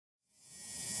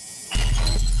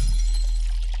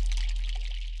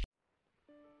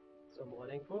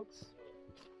folks.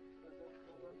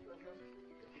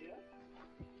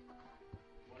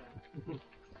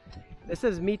 This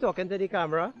is me talking to the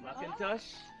camera.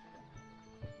 Macintosh,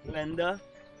 Glenda.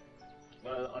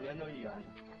 Well, I don't know Ian.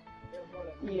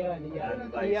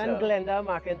 Ian, Glenda,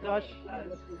 Macintosh.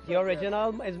 The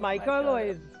original is Michael or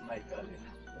is Michael?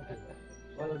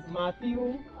 well, it's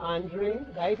Matthew, Andre.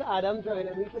 Guys, Adam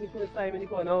joining me for the first time in the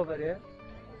corner over there.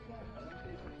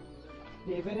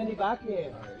 David in the back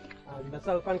here. And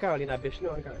myself and Carolina, Vishnu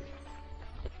and Carolina.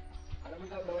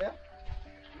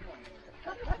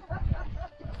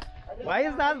 Why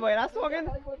is that, boy? That's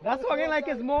talking like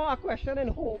it's more a question and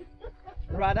hope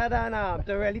rather than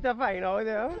to really to find out, you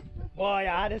know? Boy,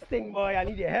 I had this thing, boy, I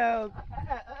need your help.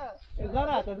 It's not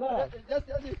that, it's not that. It's just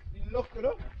the look, you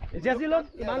know? It's just the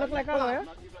look? The man look like a lawyer?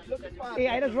 Hey,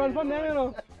 I just run from them, you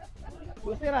know?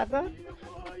 You see that, huh?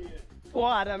 Oh,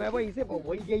 Adam, remember he said, but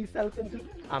what you get yourself into?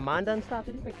 A man done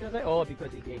started the pictures, like, oh,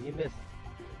 because he gave you miss.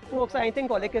 Folks, I think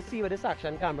all they can see with this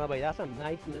action camera, but that's some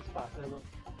nice miss pass, you know?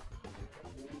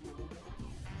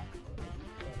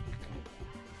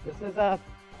 This is a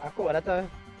quarter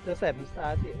to 7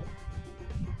 start here.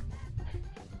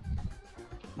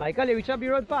 Michael, you reach up the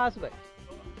road fast, but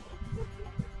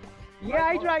yeah,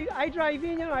 I drive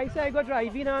in, you know. I say I go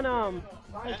drive in and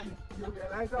You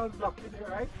realize I was blocking you,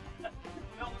 right?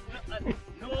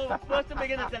 No, first to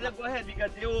begin to tell them go ahead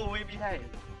because they were way behind.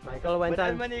 Michael went But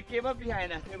then on. when they came up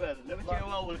behind, I said, well, let me show you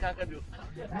what Ulka can do.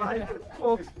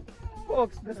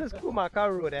 Folks, this is Cumaca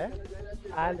Road, eh?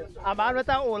 And a man with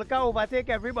an Olka overtake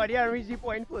everybody and reach the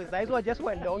point first. That's what just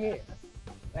went down here.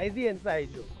 That's the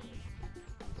inside joke.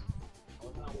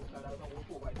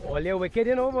 All you're wicked,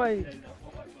 you know, boy.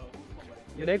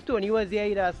 You know, if Tony was here,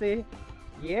 he'd have say,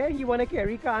 yeah, you want to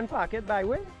carry car and park it by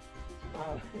way?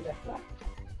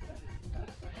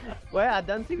 Well, I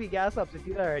don't see we got a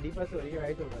substitute already for Tony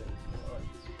right over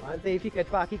there. I'll say if you could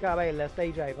park your car by Leicester,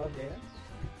 you drive up there.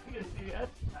 You see that?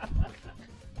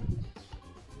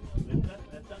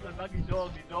 Let's not the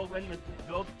dog. The dog, when the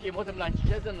dog came out of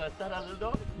Blanche's and let's start a little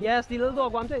dog. Yes, the little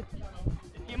dog wanted.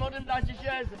 It came out in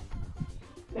Blanche's.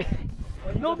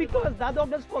 No, because that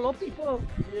dog does follow people.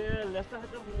 Yeah, let's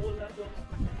start the whole that dog.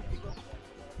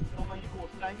 Come on, you go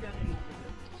flank and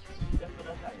just for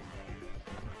that side.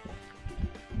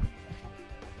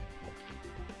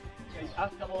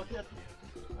 Ask about it.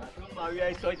 I told Maria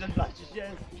I saw it in Blanche's.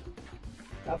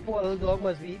 That poor little dog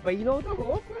must be, but you know the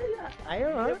dog, I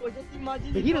don't know. Yeah, but just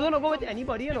imagine He doesn't go with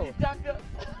anybody, you know.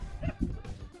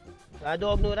 That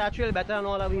dog know that trail better than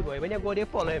all of we, boy. When you go there,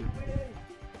 follow him.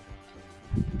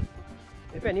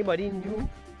 If anybody knew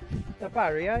the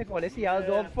area, if all they see our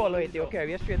dog follow it, they'll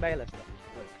carry it straight by Leicester.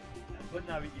 Good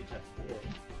navigation. Yeah.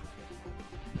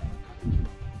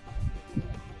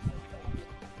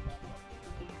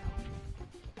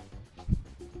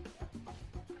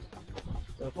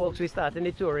 So folks, we starting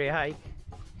the Turure hike.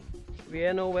 We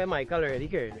don't know where Michael already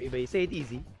carried me, but he said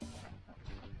easy.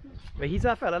 But he's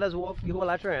a fella that's walked the whole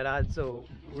of Trinidad, so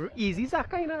easy's a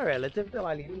kind of relative to a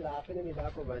lady laughing in the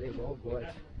back over there. Oh God.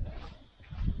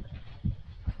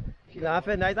 She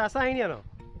laughing, that's a sign, you know.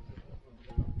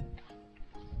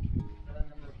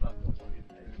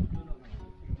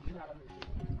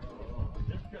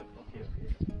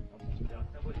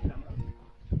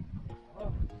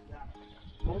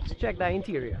 Let's check the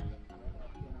interior.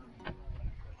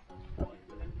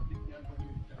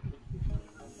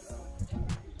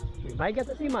 We might get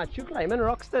to see Machu climbing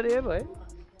rocks today, boy.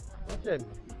 Listen.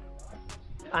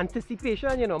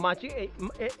 Anticipation, you know, Machu,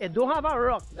 it don't have a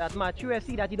rock that Machu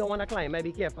see that you don't want to climb.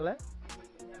 Be careful, eh?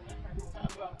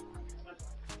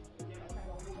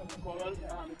 Coral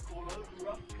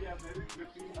rocks, they are very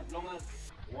grippy as long as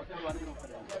water running over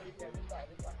them.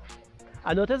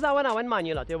 I noticed that when I went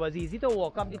manual, it was easy to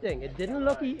walk up the thing. It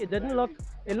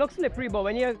looked slippery, but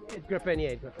when you're gripping, yeah,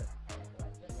 it's gripping.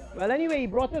 Well, anyway, he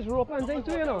brought his rope and thing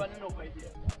too, you know.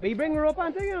 But he bring rope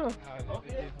and thing, you know.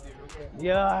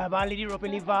 Yeah, man, leave the rope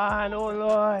in the van, oh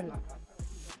Lord.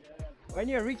 When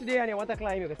you reach there and you want to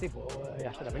climb, you can say, boy,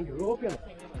 I should have bring the rope, you know.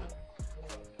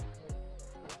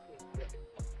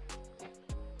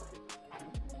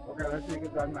 Okay, let's take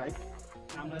it down, Mike.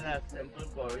 I'm gonna have simple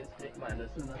boring stick, man, as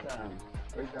soon as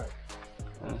Right there.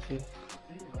 See?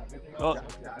 Oh,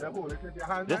 Yeah, the hole is in your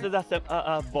hand. this is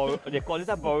they call it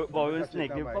a boring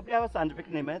snake. They probably have a scientific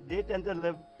name. They tend to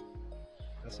live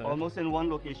almost in one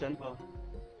location for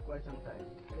quite some time.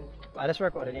 I just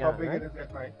recorded, yeah. How big Right? is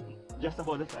it, Mike? Just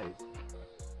about the size.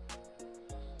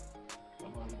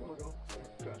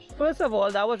 First of all,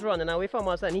 that was running away from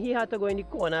us, and he had to go in the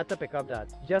corner to pick up that.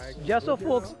 Just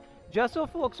so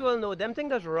folks will know, them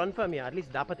things just run from you. At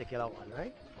least that particular one,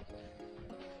 right?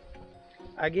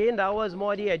 Again, that was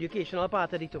more the educational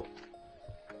part of the tour.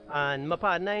 And my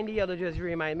partner in the yellow just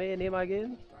remind me your name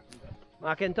again.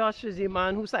 Macintosh is the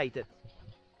man who sighted.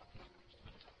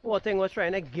 Poor thing was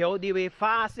trying to get out the way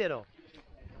fast, you know.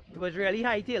 It was really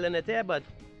hightailing it there, but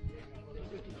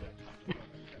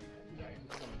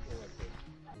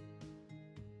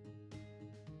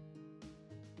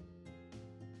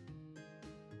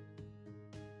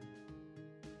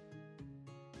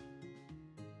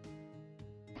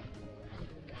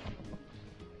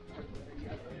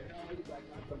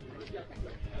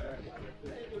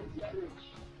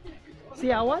see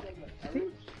how what? See?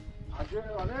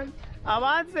 I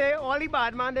want to say all the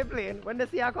bad man they playing when they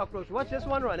see a cockroach. Watch this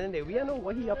one running there. We don't know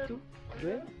what he up to.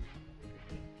 Doing?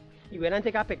 He went and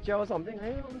take a picture or something.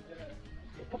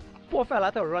 Poor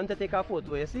fella to run to take a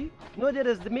photo, you see? No, they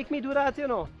just make me do that, you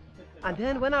know. And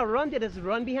then when I run, they just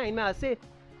run behind me. I say,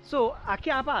 so I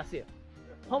can't pass here.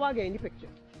 How I get in the picture?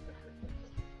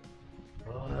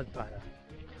 Oh, that's bad.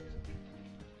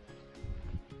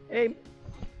 Hey,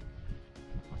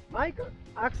 Mike,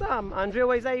 ask Andre,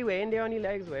 why is he wearing there on his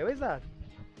legs? Where is that?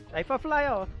 Like a fly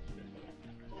off?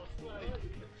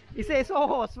 He says it's a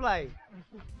horsefly.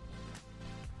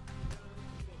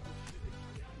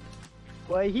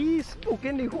 Well, he's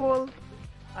spooking the whole.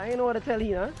 I ain't know what to tell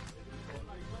you, huh?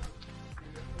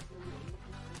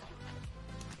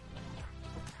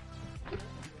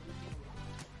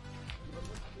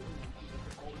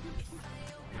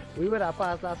 We would have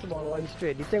passed that small one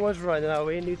straight. The thing was running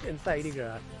away inside the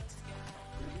grass.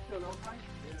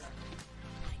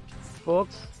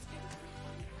 Folks,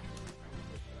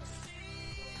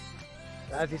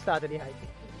 as we started the hike,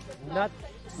 not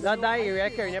that area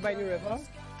carrying by the river.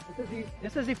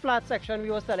 This is the flat section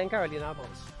we was telling Carolina about.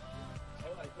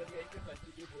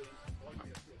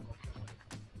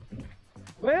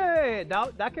 Wait,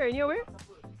 that carrying you away?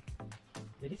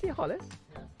 Did you see Hollis?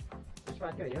 Which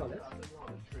part carrying Hollis?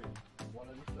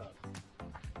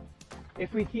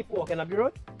 If we keep walking up the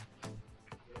road?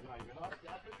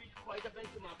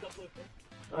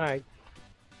 Alright.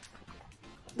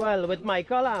 Well, with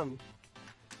Michael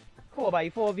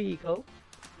 4x4 vehicle,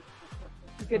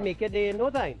 he could make it there in no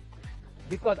time.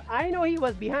 Because I know he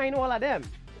was behind all of them.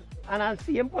 And I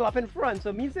see him pull up in front,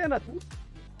 so me saying nothing.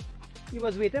 He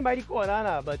was waiting by the corner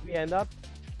now, but we end up,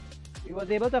 he was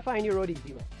able to find the road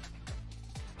easy, man.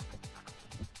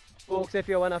 Folks, if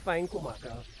you want to find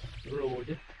Cumaca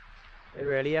Road, it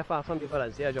really is far from the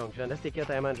Valencia Junction. Just take your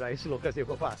time and drive slow because you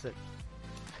go past it.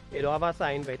 It don't have a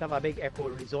sign, but it have a big Echo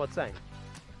Resort sign.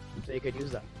 So you could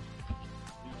use that.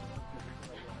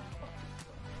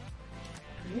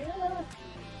 Yeah.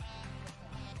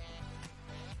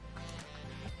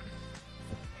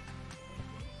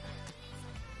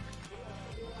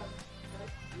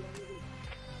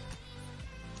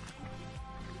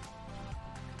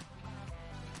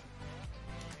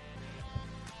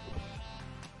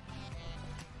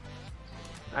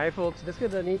 Alright folks, this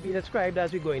could only be described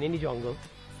as we're going in the jungle.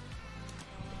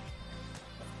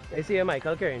 I see a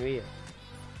Michael carrying me here.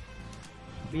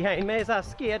 Behind me is a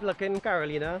scared looking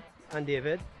Carolina and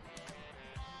David.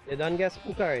 They done get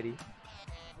spooked already.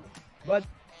 But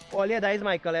all you that is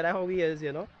Michael, that's how he is,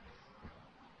 you know.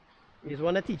 He's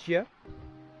want to teach you.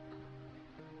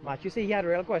 Matthew say he had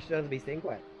real questions, be staying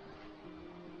quiet.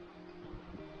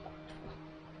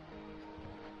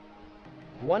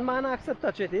 One man asked to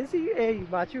touch it, is he? Hey,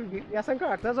 Matthew, we have some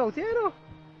characters out here, you know.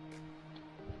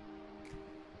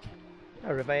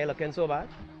 A river looking so bad.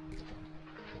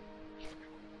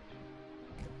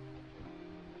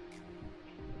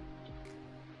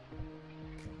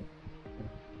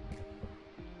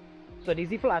 So this is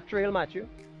the flat trail, Matthew.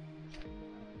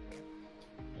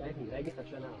 Let me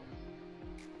touch it now.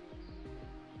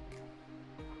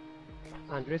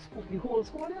 Andre spooked the whole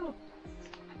squad, you know.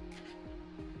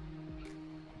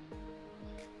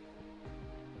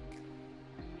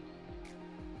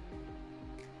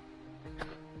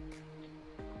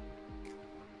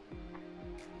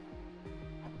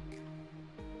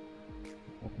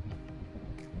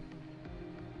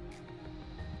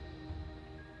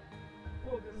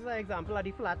 This is an example of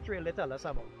the flat trail they tell us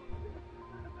about.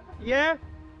 Yeah?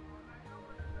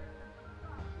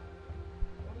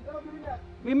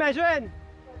 We measuring.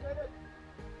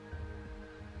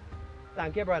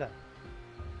 Thank you, brother.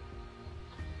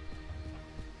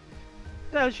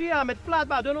 Tell she I'm at flat,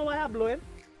 but I don't know why I'm blowing.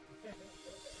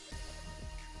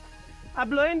 I'm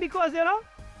blowing because, you know,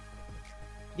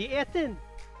 the 18.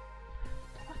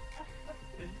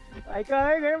 I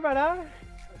can't hear, brother.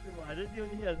 I didn't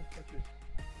even hear.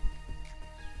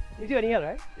 You see what here,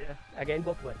 right? Yeah. Again,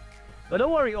 both ways. But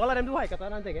don't worry, all of them do hike at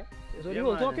and thing, eh? It's only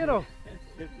old talk, you know.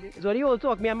 It's only old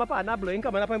talk. Me and my partner blowing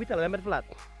coming up and we tell them it's flat.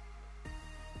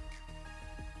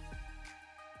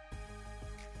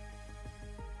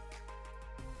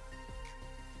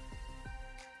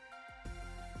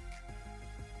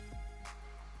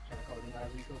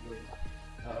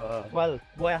 Well,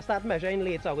 boy, I start measuring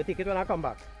late, so I will take it when I come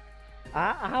back.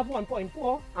 I have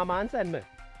 1.4, a man send me.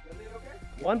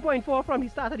 1.4 from the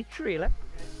start of the trail, eh?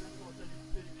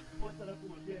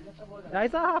 That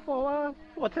is a half hour,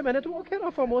 40-minute walk, you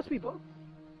know, for most people.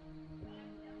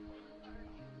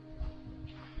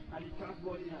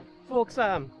 Folks,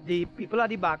 the people at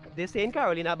the back, they say in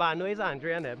Carolina, but I know it's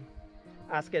Andre and them,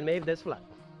 asking me if this flat.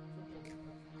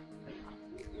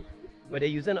 But they're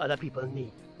using other people's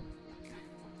name.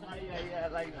 Yeah, I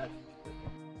like that.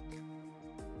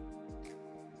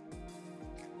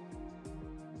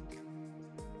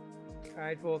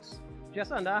 Alright folks,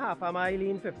 just under half a mile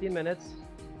in 15 minutes.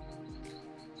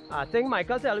 I think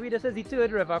Michael tell me this is the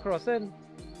third river crossing.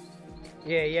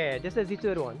 Yeah, this is the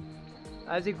third one.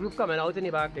 As the group coming out in the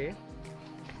back there.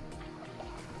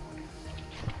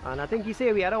 And I think he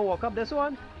said we had to walk up this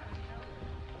one.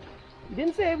 He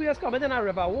didn't say we was coming in a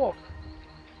river walk.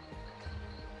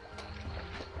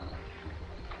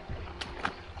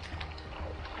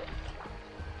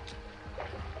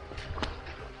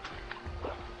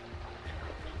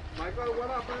 Michael, what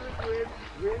happened if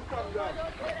rain comes down?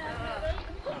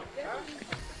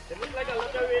 It looks like a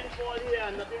lot of rainfall here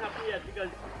and nothing happened yet because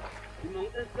the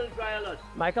mountains still dry a lot.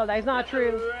 Michael, that is not a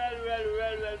trail.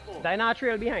 Well full. That is not a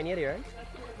trail behind you there,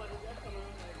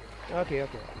 right? Okay.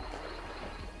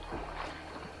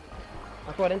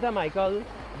 According to Michael,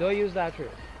 don't use that trail.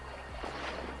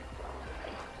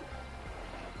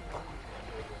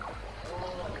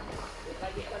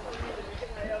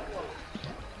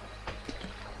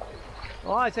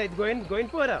 Oh, I said going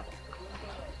further.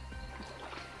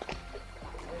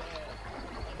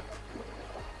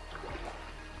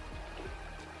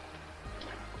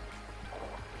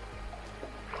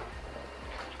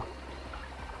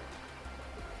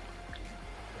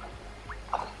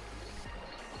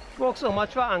 Folks, so much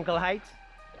for ankle height.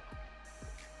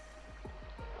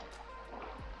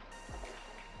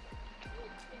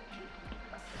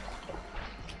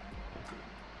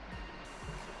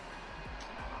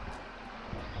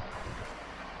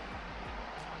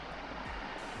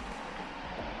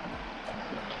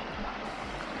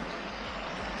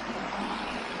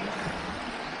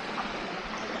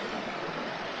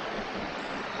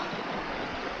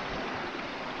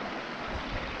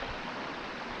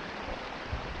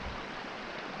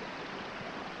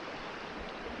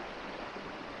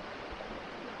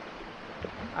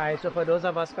 Alright, so for those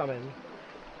of us coming,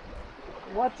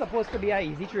 what's supposed to be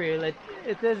an easy trail, it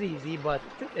is easy, but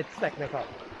it's technical.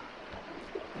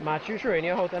 Matthew showing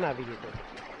you how to navigate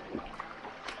it.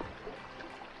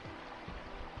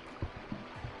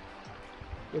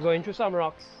 We're going through some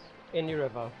rocks in the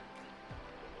river.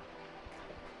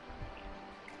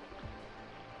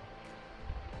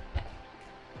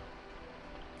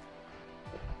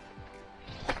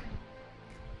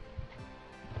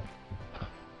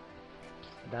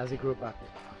 That's the group back.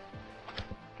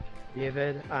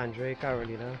 David, Andre,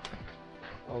 Carolina,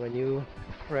 our new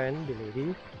friend, the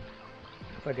lady.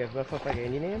 Forgive her for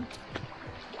forgetting the name.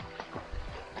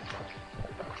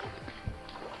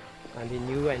 And the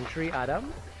new entry,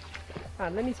 Adam.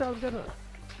 And let me solve dinner.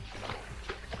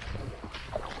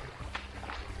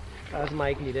 That's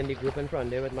Mike leading the group in front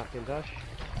there with Macintosh.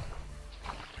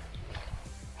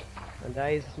 And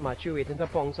that is Matthew waiting to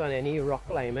pounce on any rock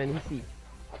climber he sees.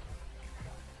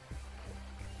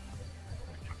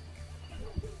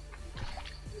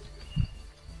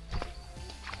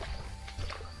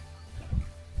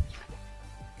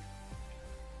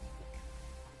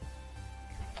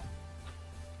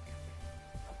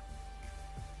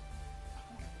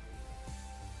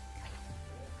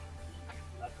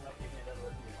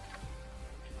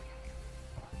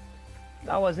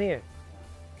 That was here.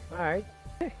 Alright.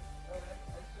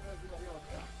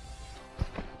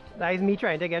 That is me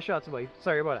trying to get shots, boy.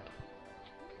 Sorry about that.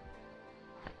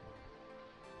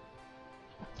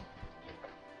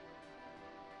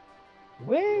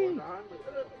 Wait!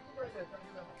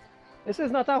 This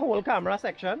is not a whole camera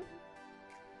section.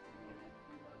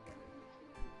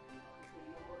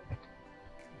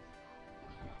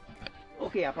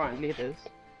 Okay, apparently it is.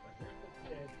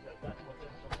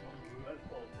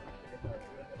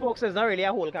 Folks, it's not really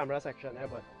a whole camera section there,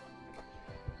 but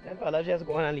then fellas just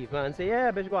go on and leave and say,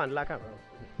 yeah, bitch, go on the camera.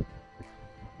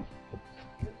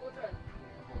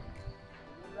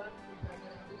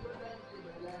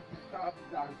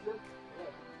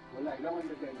 Like that one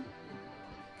again.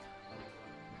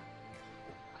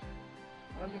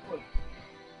 Wonderful.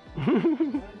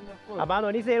 Wonderful. Aban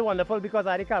only say wonderful because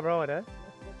I the camera on, eh?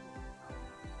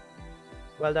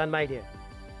 Well done, my dear.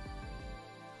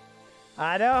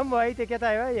 Adam, boy, take your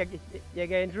time, eh? You're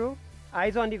getting through.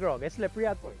 Eyes on the ground. It's slippery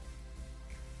at point.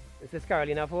 This is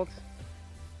Carolina, folks.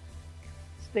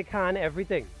 Stick hand,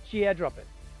 everything. She air drop it.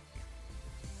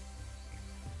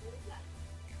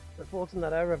 The folks in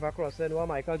that river crossing, what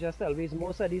Michael just told me is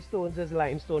most of these stones is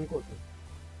limestone coated.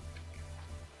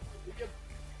 You can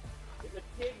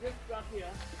take this truck here.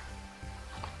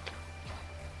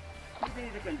 Two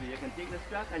things you can do. You can take this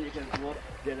truck and you can go up.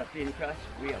 There's a plane crash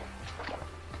wheel.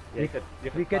 Yeah,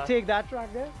 We could take that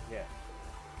track there? Yeah.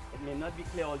 It may not be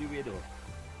clear all the way though.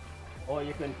 Or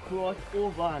you can cross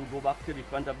over and go back to the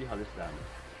front of the hollow stand.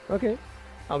 Okay.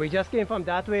 And we just came from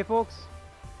that way, folks.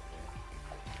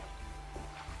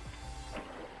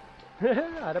 I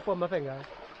had to put my finger.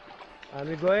 And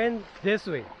we're going this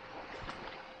way.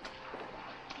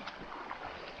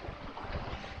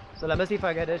 So let me see if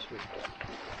I get this straight.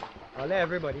 I'll let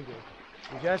everybody go.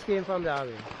 We just came from that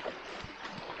way.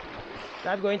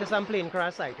 That's going to some plane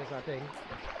crash site or something.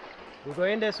 We're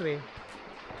going this way.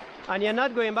 And you're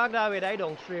not going back that way, that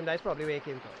downstream. That's probably where you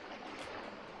came from.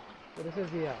 So this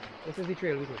is the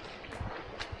trail we take.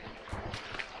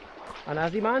 And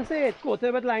as the man said, it's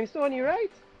coated with limestone, you're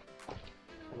right.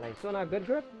 And limestone a good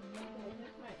grip.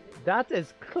 That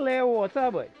is clear water,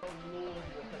 boy.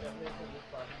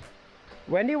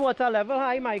 When the water level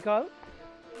high, Michael?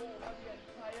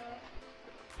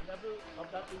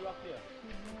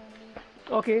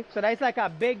 Okay, so that's like a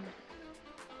big,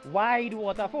 wide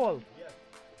waterfall. Yes.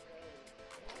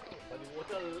 But the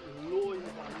water low in the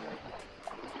valley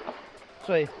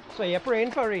right now. So you're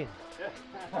praying for rain?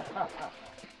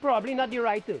 Probably not the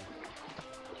right thing.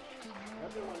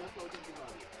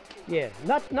 Yeah,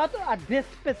 not at this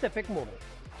specific moment.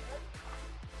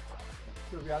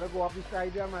 So we gotta go up the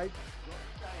side there, Mike.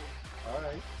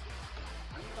 Alright.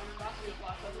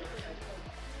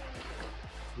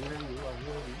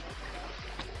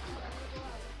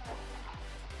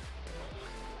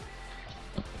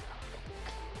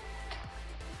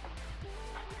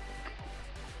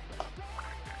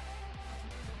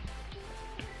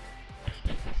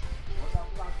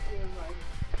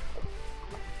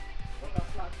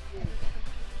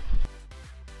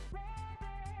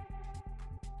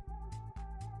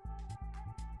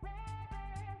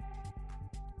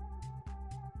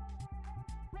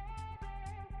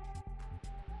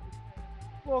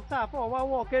 Folks are forward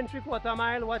walking 3/4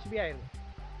 mile, watch behind.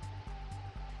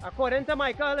 According to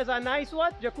Michael, it's a nice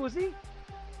what? Jacuzzi?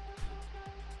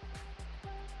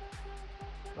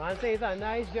 Man says it's a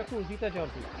nice jacuzzi to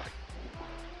jump in.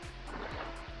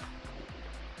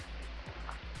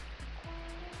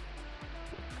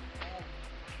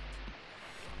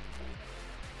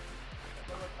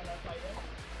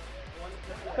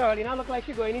 Carolina look like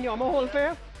she's going in your hole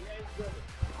fair.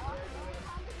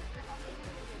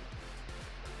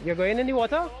 You're going in the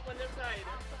water? Go up on this side.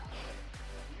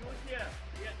 Use here.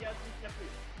 Yes,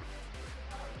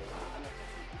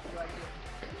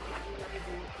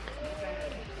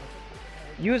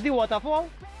 Use the waterfall?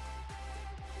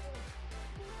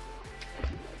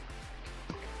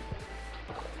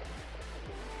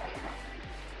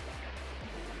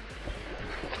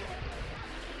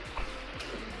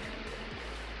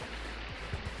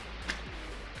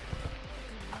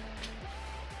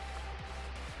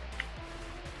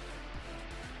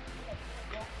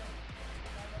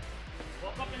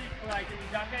 Walk up in the right in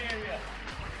the darker area.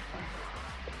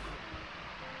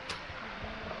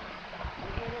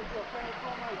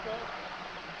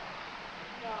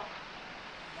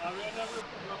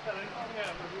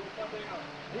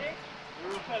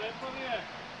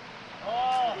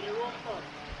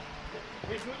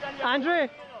 Andre,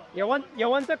 you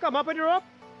want to come up with the rope?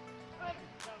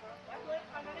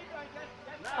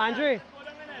 Andre,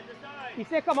 he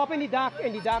said come up in the dark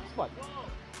spot.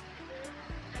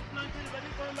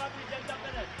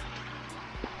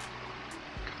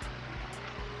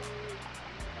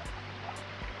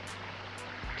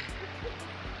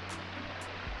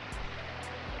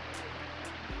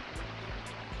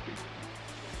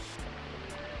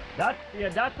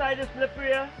 That side is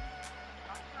slipperier.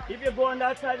 If you go on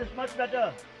that side, it's much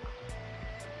better.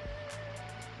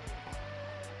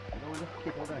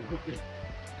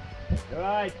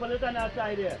 Alright, put it on that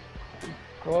side here.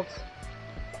 Folks,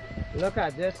 look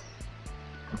at this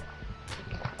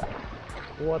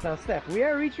water step. We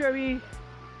are reach where we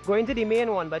going to the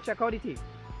main one, but check out the thing.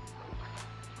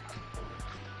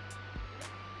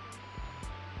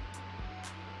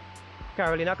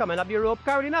 Carolina coming up the rope.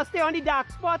 Carolina, stay on the dark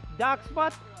spot. Dark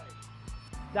spot.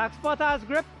 Dark spot has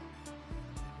grip.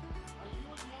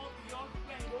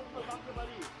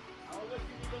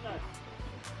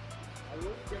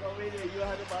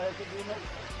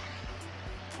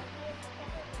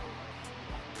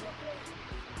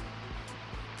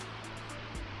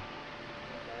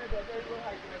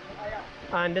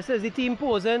 And this is the team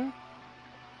posing.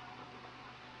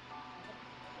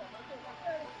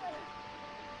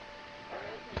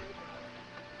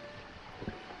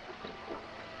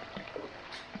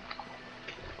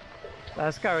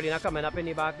 That's Carolina coming up in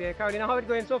the back there. Carolina, how it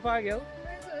going so far, girl?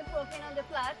 Very good, working on the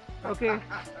flat. Okay.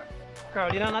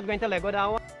 Carolina not going to let go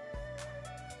down.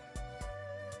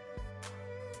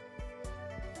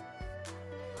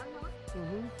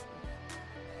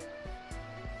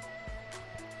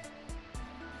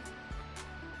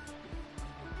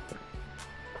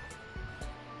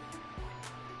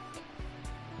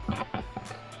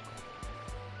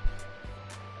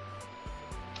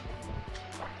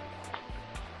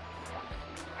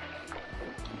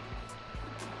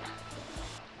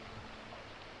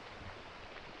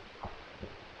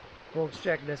 Folks,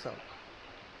 check this out.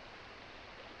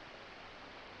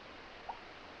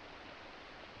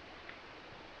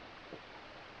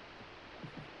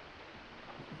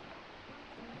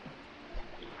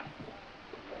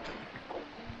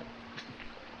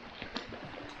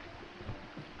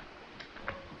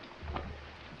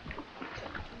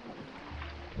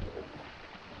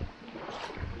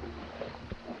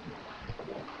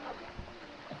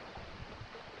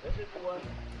 This is the one.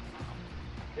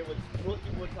 They would float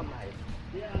the wood from life.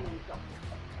 They are on top.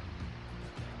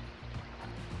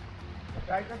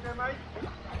 Right there, Mike?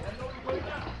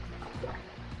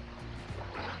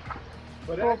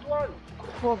 But Oh. that's one.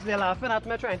 Folks, they're laughing at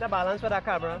me trying to balance with that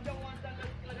camera.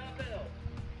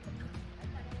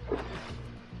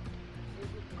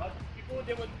 But people,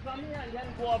 they would come here and then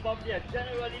go above there.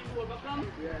 Generally, to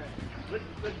overcome. Yeah.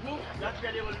 With group, that's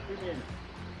where they will remain.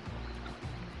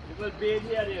 They will bathe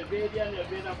here, they'll bathe here, and they'll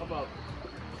bathe up above.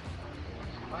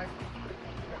 Mike.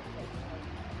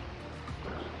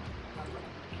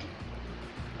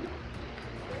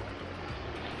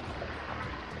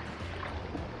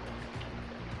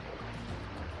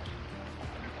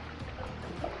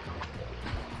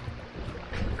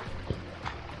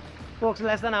 Folks,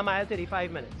 less than a mile,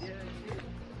 35 minutes.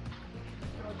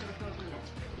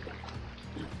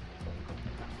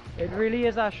 It really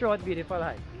is a short, beautiful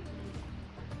hike.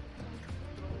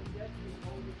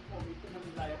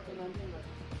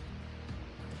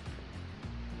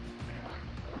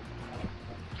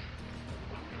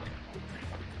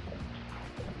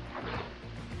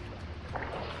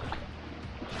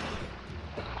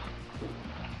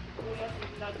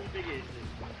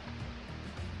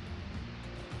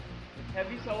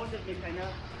 Heavy sound that may kind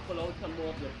of pull out some more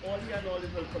of them. All here and all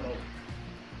this will pull out.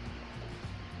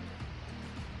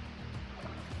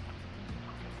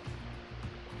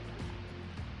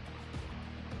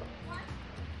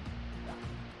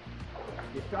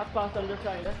 You start past on this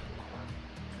side, eh?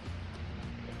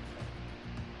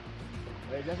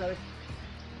 Wait, just a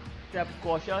step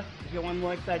cautious. If you want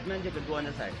more excitement, you can go on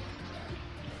the side.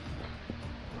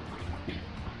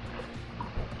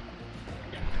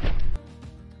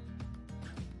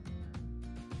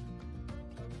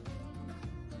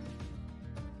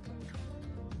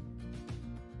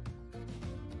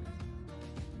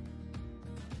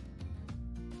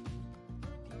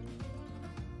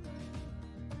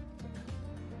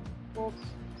 Folks,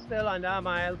 still under a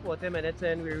mile, 40 minutes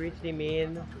in, we reach the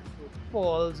main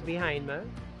falls behind me.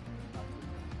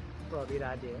 Probably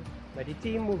that there. But the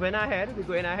team moving ahead, we're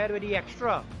going ahead with the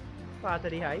extra part of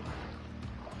the hike.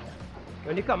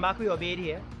 When you come back, we obeyed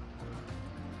here.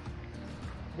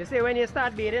 They say when you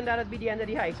start bathing, that'll be the end of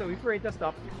the hike, so we're afraid to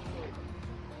stop.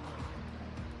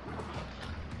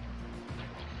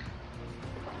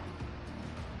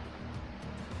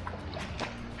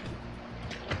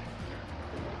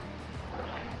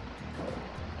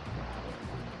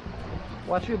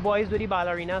 Watch you boys do the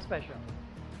ballerina special.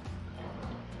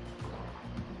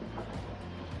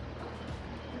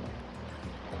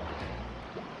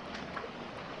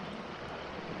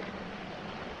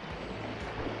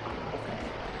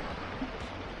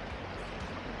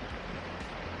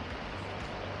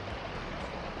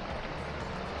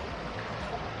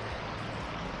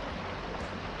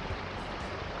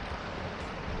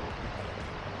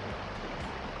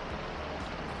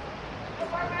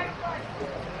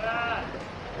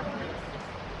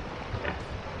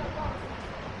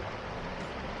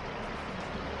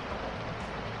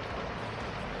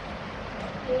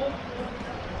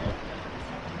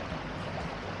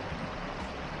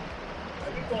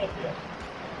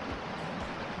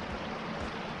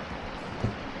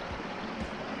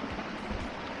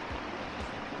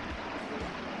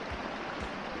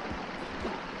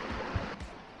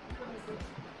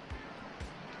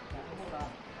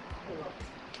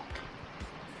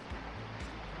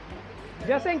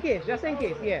 Just in case,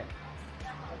 yeah.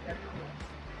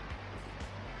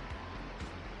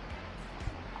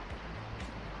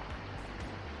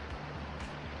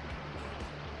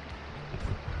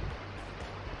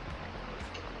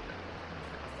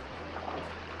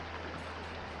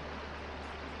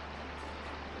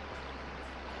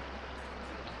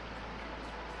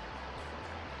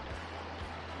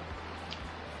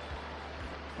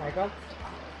 Michael?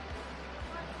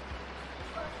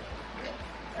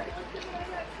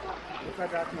 Look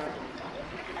at that, man.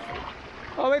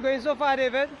 How are we going so far,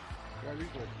 David? Very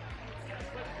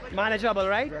good. Manageable,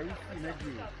 right? Very scenic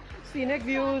view. Scenic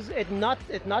views,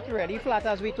 it's not really flat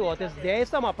as we thought. There is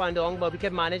some up and down, but we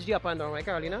can manage the up and down, right,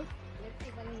 Carolina? Let's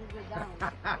see when you go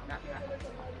down.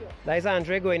 That is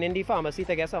Andre going in the pharmacy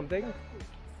to get something.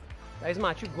 That is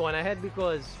Matthew going ahead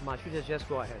because Matthew just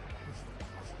go ahead.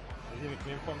 Is it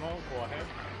clean for now? Go ahead.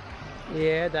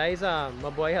 Yeah, that is my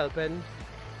boy helping.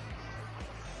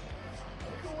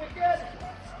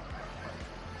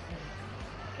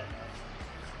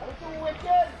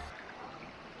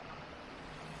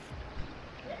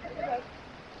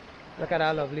 Look at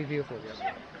that lovely view, folks.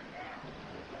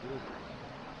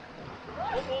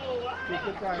 Take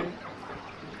your time.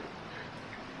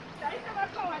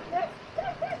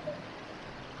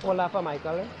 Hola for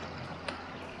Michael. Eh?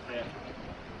 Yeah.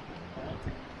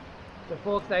 So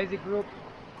folks, that is the group.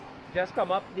 Just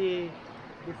come up the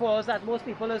falls that most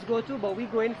people just go to, but we're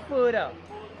going further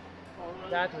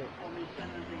that way.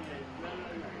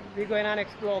 We're going and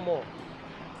explore more.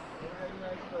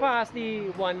 Past the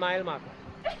 1 mile mark.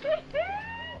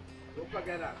 Don't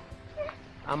forget that.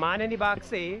 A man in the back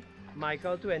say,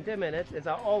 Michael, 20 minutes is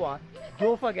an hour.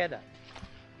 Don't forget that.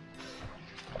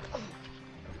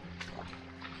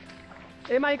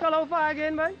 Hey Michael, how far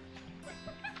again, boy?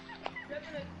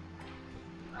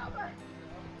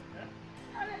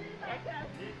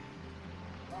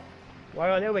 Why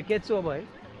are you wicked so, boy?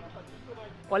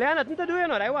 All you have nothing to do, you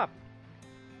know, right? What?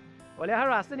 All you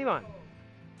harassing the man.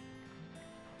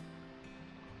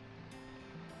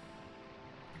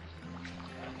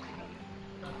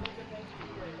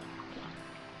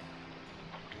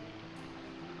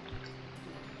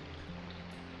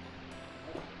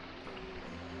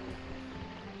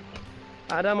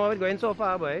 Adam, how it going so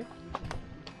far, boy?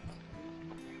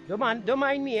 Don't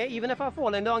mind me, eh? Even if I'm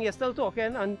falling down, you're still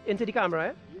talking and into the camera,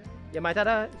 eh? You might have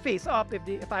to face up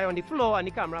if I'm on the floor and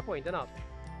the camera pointing up.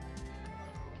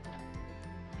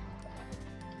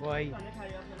 Boy,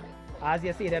 as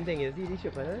you see them things, is the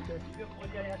ship, eh?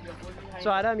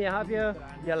 So Adam, you have your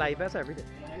life vest, everything.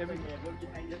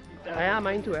 I have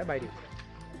mine too, eh, by the way.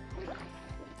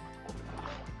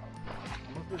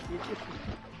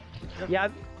 Yeah,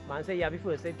 man say you have the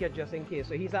first aid kit just in case.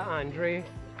 So he's a Andre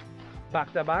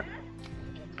back to back.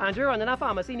 Andre running a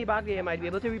pharmacy in the back there, you might be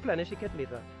able to replenish the kit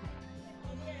later.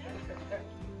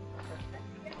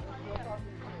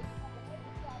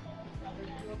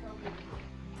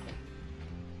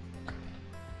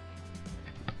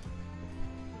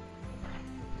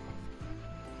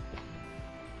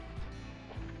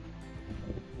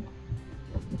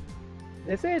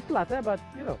 They say it's flatter, but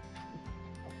you know,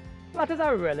 flat is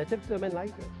a relative term in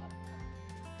life.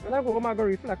 When I go home, I go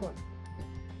reflect on.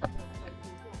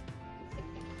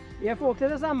 Yeah, folks,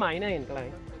 this is a minor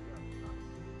incline.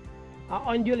 An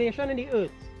undulation in the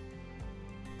earth.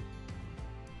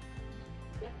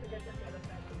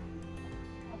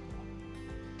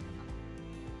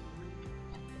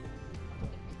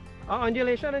 An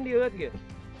undulation in the earth, good.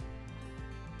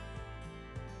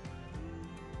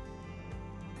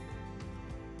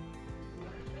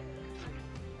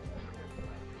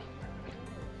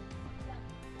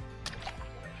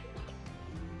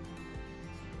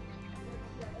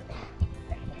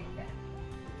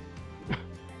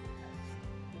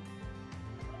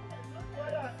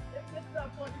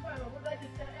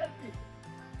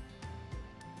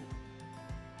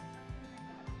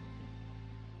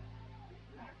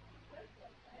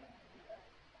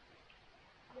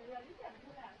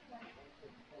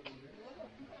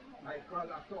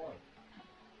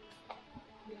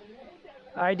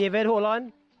 Alright, David, hold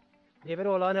on. David,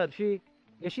 hold on. Help she.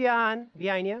 Is she on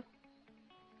behind you?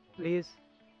 Please.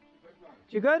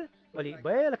 She good? Well,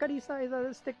 boy, look at these size of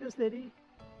this thickness, lady.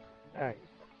 Alright.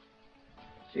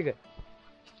 She good.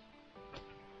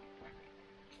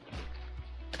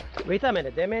 Wait a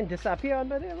minute, they man disappear on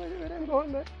there. Where them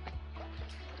going, man?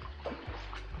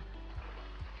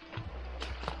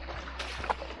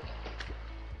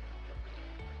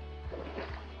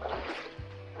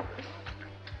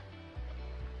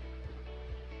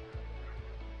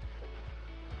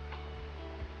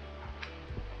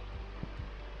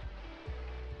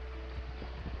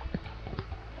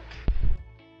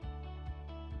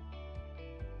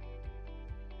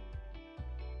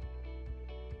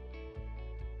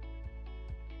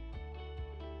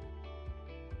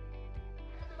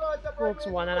 folks,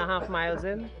 1.5 miles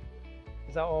in.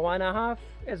 It's an hour and a half.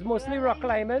 It's mostly rock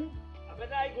climbing.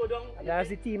 That's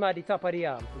the team at the top of the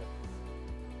arm.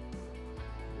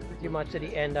 Pretty much to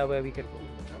the end of where we could go.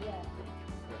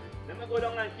 Let me go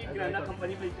down and keep Granda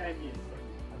company for the time being.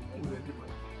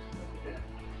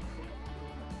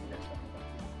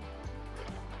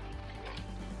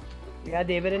 We got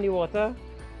David in the water.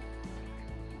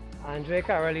 Andre,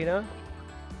 Carolina.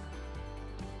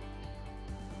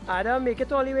 Adam, make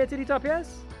it all the way to the top,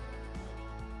 yes?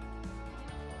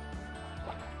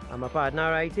 And my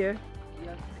partner right here.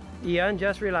 Ian,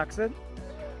 just relaxing.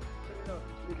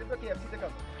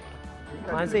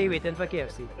 Man say waiting for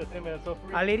KFC.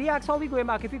 A lady asks how we going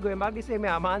back. If we going back, they say, a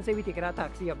man say we taking a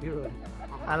taxi up the road.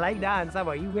 I like that answer,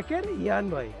 boy. You wicked? Ian,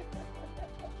 boy.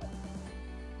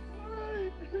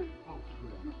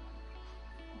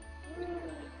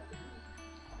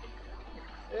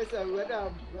 Yes, sir. What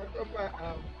no,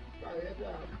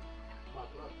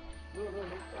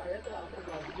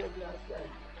 just last time.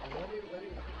 And when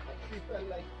she felt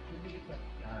like the military,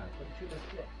 but she was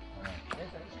clear. Yes,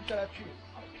 sir. She fell a tree.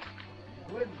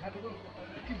 When had to go,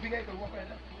 keep big eye to walk right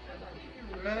now.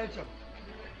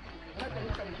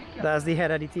 That's the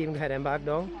head of the team heading back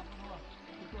down.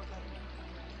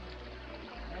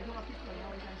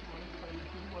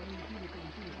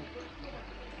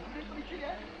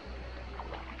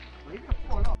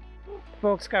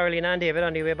 Folks, Carolina and David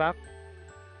on the way back,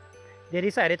 they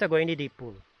decided to go in the deep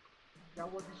pool.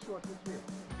 That was the shortest way.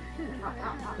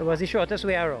 It was the shortest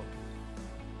way around.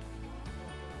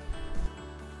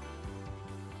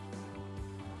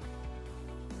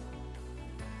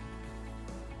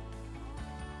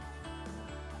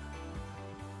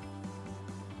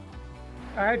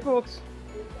 Alright folks,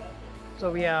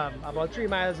 so we are about 3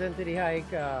 miles into the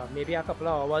hike, maybe a couple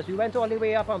of hours. We went all the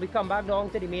way up and we come back down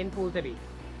to the main pool to be.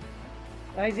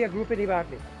 That is your group in the back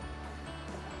there.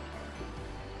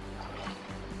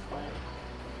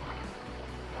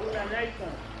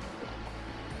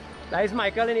 That is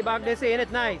Michael in the back there saying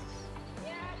it nice.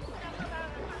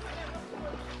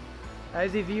 That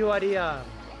is the view of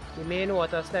the main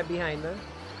water step behind us.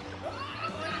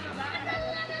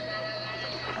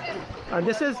 And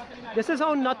this is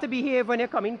how not to behave when you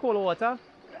come in cold water.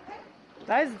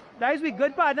 That is with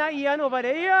good partner Ian over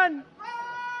there. Ian!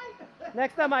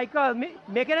 Next to Michael,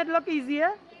 making it look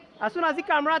easier. As soon as the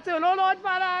camera turns, oh Lord,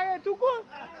 father, too cool.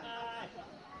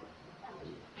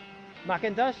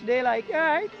 Macintosh, they like,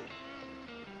 alright.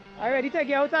 Are you ready to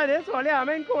get out of this? Only I'm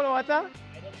in cold water.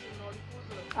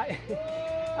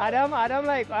 Adam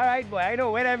like, alright boy, I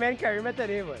know where I meant carry me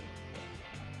today, boy.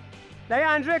 There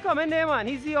Andre coming there, man.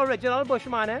 He's the original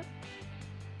bushman, eh?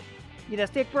 He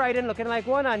just take pride in looking like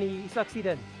one and he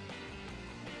succeeded.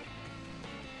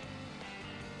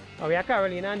 Oh, we have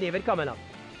Carolina and David coming up.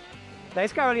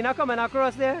 There's Carolina coming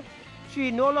across there. She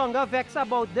no longer vexed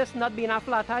about this not being a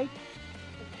flat hike.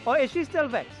 Or is she still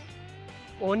vexed?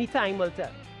 Only time will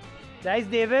tell. There's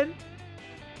David.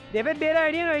 David Bader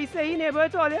already, you know, he say he neighbor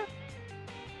told you.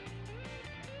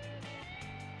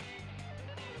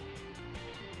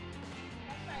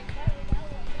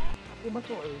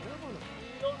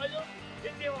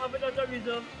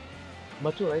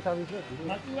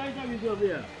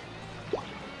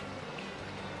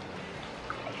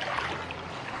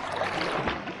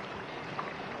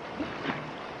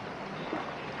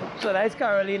 So that's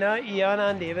Carolina, Ian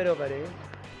and David over there.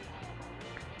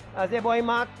 As the boy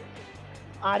Mark,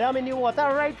 Adam in the water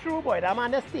right through, boy. That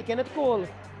man is taking it cold.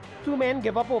 2 men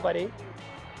give up over there.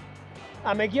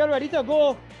 And my girl ready to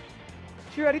go.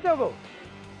 She ready to go?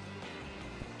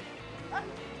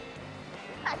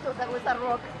 I thought that was a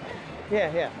rock.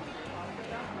 Yeah.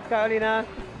 Carolina,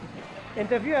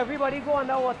 interview everybody, go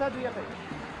underwater, do your thing.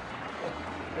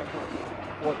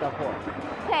 Waterfall.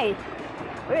 Hey,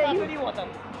 where are you? The water.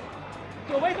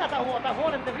 So why is that a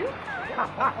waterfall interview?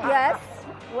 Yes,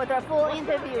 waterfall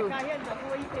interview.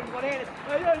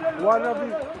 One of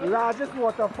the largest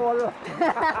waterfall.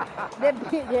 The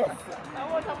biggest. A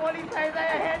waterfall inside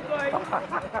your head, boy.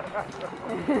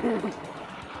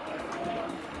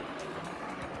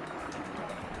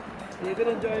 David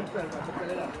enjoy himself.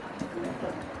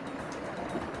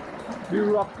 The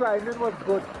rock climbing was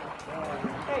good.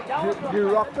 Hey, that was The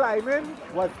rock climbing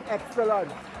was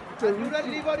excellent. You don't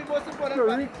leave out the most important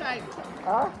part, the time.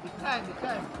 Huh? The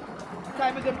time.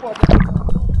 Time is important.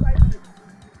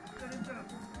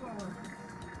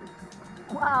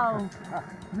 Wow.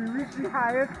 We reached the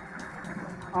highest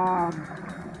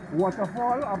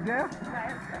waterfall up there.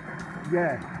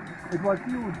 Yeah, it was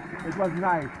huge. It was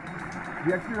nice.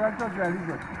 The experience was really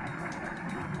good.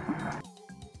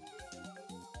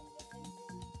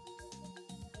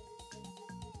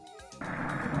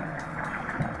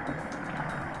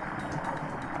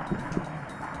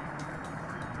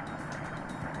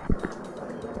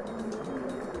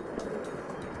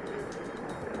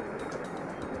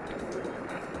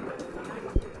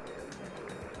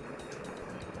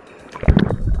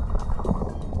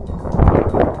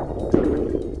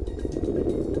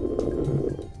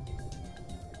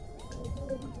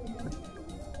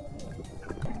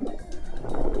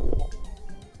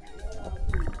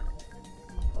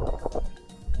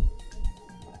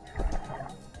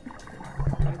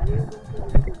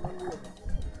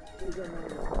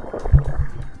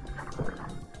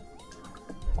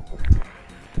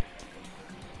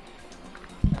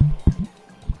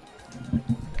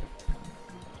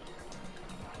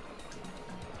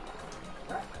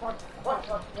 Yeah,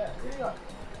 here you go.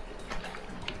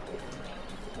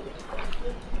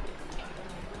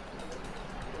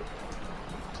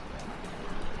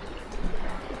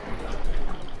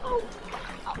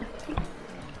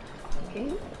 Okay,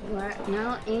 we're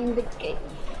now in the cave.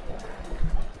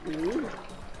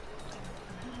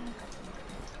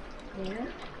 There.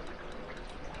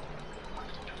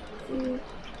 See.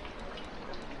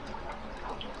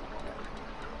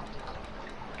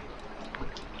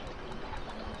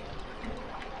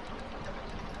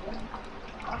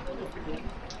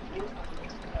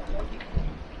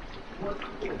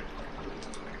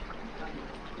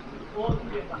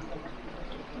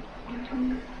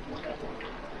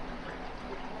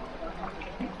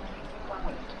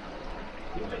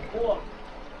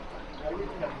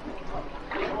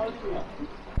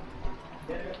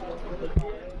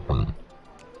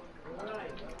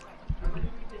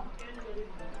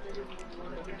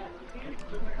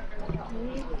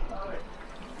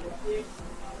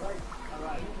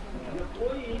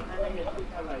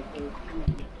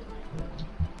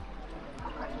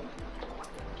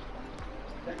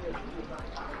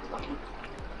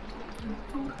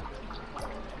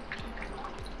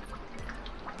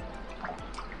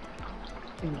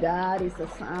 That is the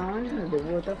sound of the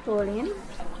water falling.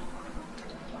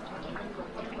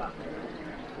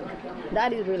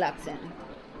 That is relaxing.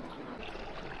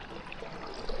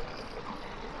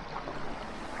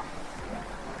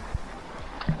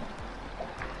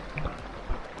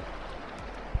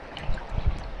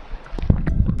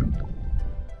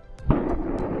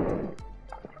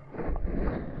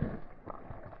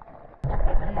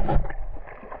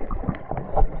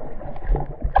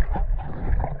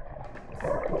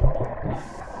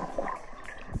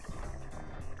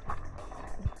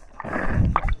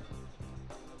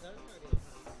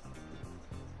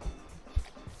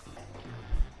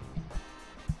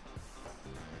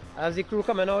 As the crew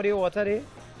coming out of the water there,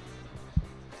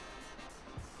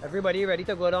 everybody ready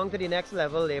to go down to the next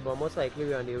level there, but most likely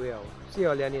we're on the way out. See you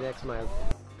all on the next mile.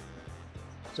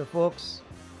 So folks,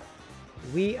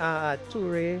 we are at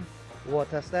Turure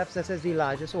Water Steps. This is the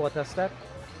largest water step.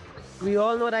 We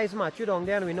all know that it's Matthew down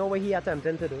there and we know what he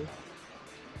attempting to do.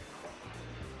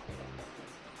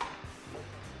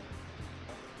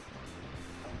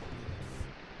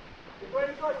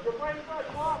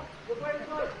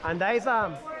 And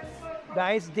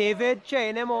that is David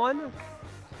cheering him on.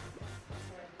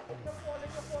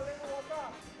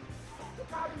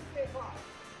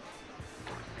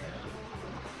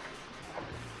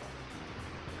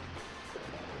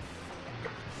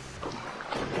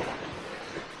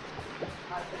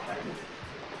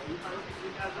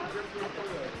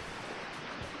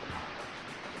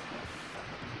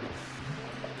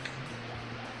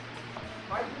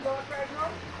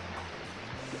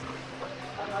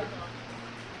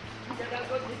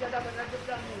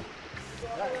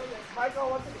 Michael,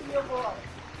 what's the deal for us?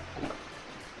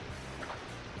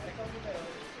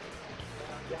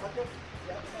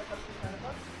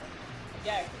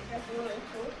 Yeah,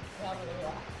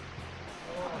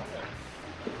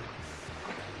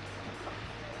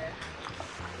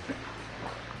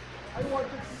 I want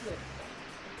to see it.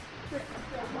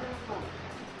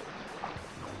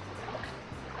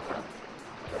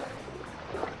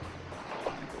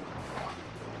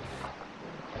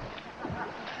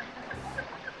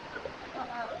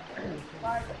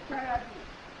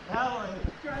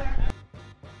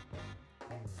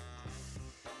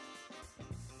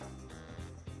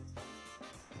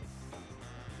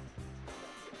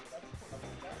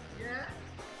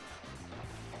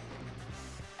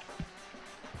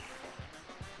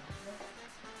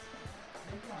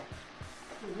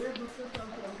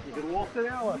 You can walk to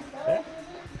that one. Eh?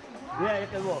 Yeah, you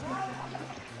can walk.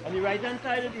 On the right hand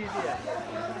side is easier.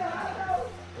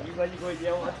 Everybody go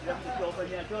there, watch them to stop on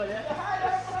your toe, yeah?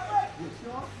 You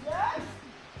sure? Yes!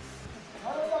 I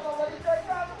don't know what you say,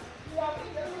 man. You have to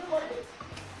get everybody.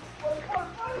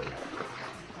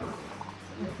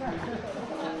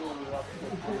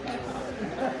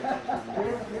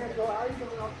 Here, go. How are you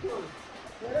doing? I'm sure.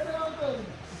 Whatever I'm doing.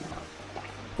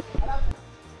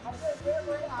 I said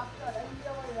way after. Let me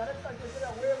tell you, I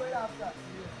said way after.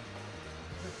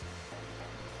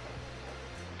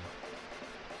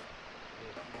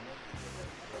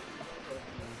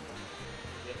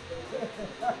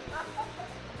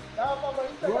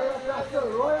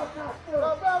 Royal Castle. No,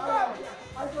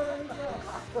 I got any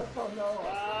oh no.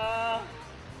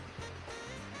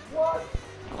 What?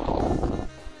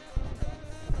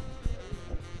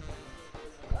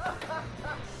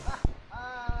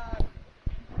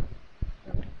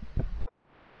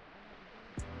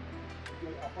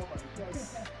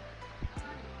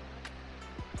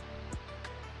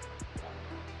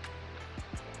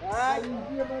 What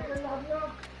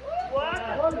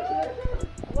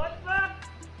fuck?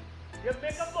 You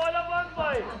make a ball of one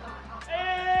boy.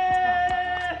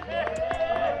 Hey!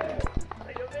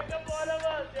 You make a ball of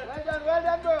one. Well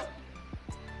done, bro.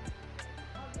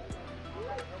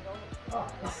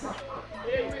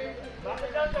 Hey, back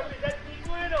it down to me. That's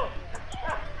Tico, you know.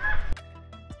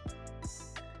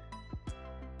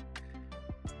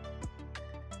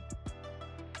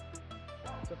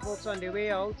 So folks, on the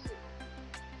way out,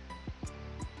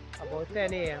 about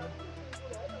 10 a.m.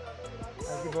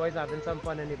 as the boys having some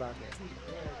fun in the back.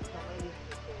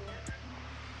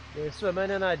 They're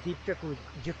swimming in a deep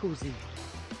jacuzzi.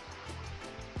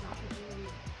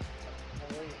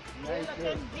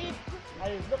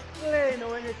 I look plain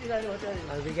when you see that hotel.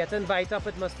 And we getting bite up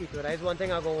with mosquito. That is one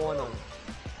thing I go on.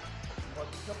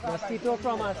 Mosquito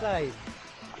from our side.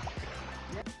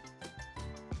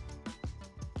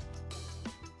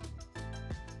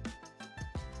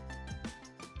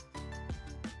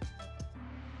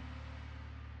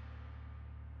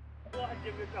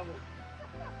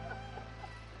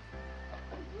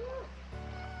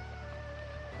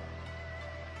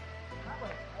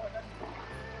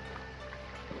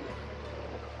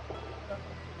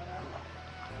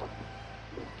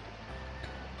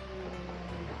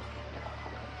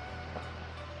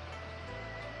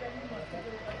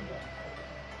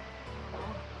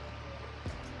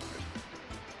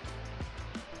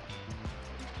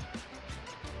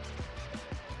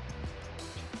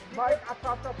 Mike, I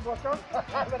thought that bottom.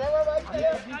 Whatever, Mike.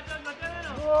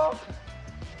 Go.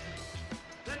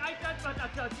 Then I can't but I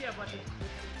can't see about it.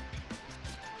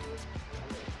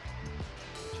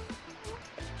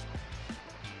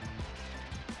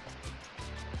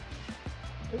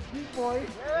 It's big boy.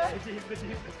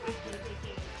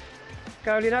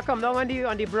 Carolina, come down on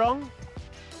the brong.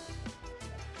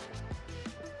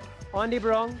 On the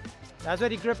brong. That's where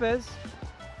the grip is.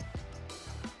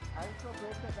 I'm so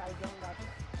great that I don't like it.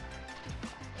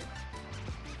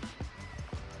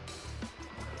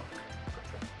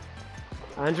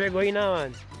 Andre going now,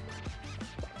 man.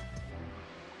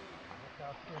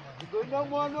 Go no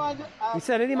more, no. He's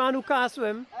sending the man who can't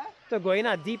swim to go in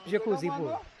a deep jacuzzi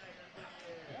pool.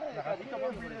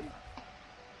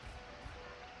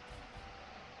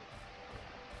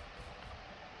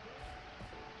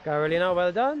 Carolina,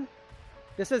 well done.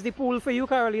 This is the pool for you,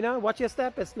 Carolina. Watch your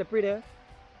step, it's slippery there.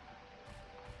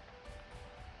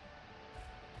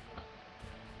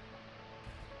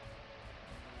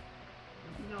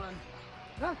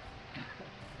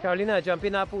 Carolina, jump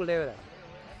in that pool there.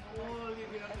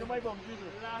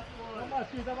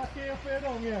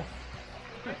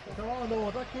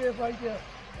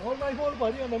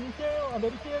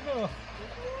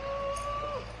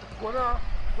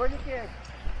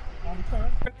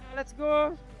 Let's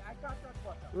go.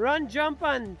 Run, jump,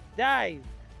 and dive.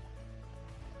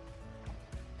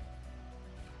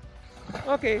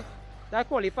 Okay, that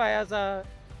qualifies as a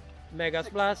mega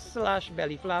splash slash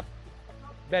belly flap.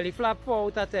 Belly flap 4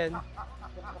 out of 10.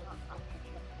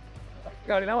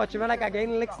 Carolina, watch me like I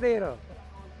getting licks there. No?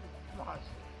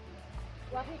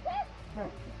 What he said?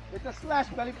 It's a slash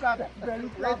belly flap. Belly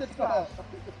flap slash.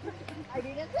 I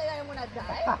didn't say that I'm gonna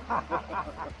die.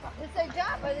 It's a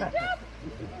job, it's a job.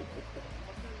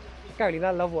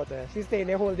 Carolina love water. She's staying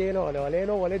there whole day now. I don't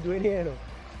know what they're doing here. No?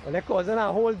 Well, they're causing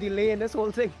a whole delay in this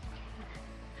whole thing.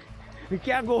 We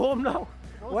can't go home now.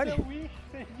 Don't What? say we,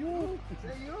 say you.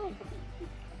 Say you.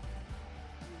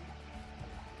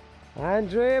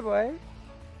 Andre, boy.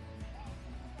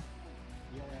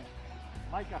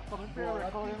 Mike, come and play a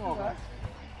recording over.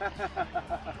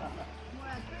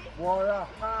 Water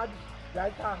hard.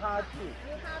 That's a hard too. You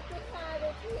have to hide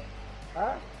it too.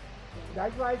 Huh?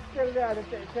 That's why it's still there.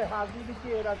 It's hardly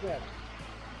decayed again.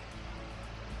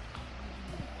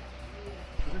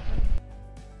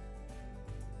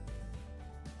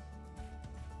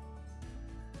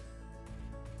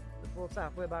 The folks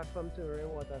halfway back from Turure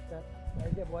Water Steps.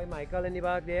 There's your boy Michael in the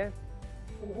back there.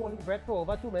 Been holding breath for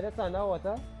over 2 minutes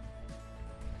underwater.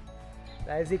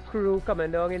 There's the crew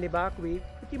coming down in the back. We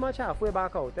pretty much halfway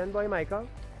back out. Then boy Michael.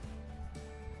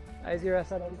 There's the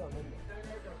rest of them coming.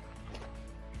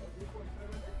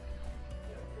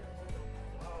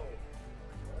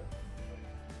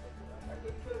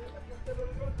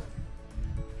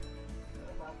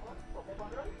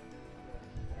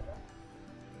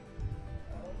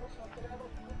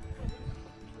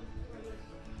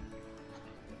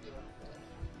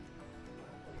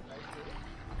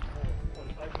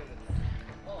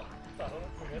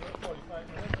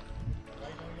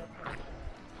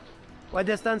 What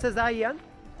distance is that, Ian?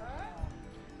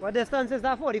 What distance is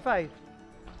that? 45?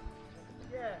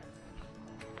 Yeah.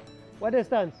 What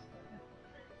distance?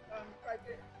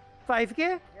 5K?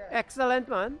 Yeah. Excellent,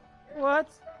 man. What?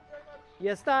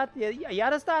 You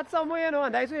gotta start somewhere, you know,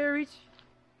 and that's where you reach.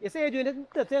 You say you're doing it in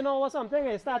 13 hours or something,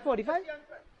 and you start 45?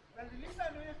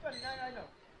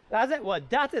 That's it. What?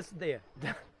 That is there.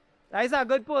 That is a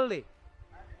good pull there.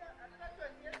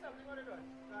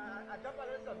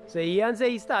 So Ian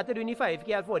say he started doing 5K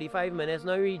at 45 minutes,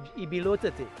 now he below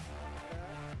 30.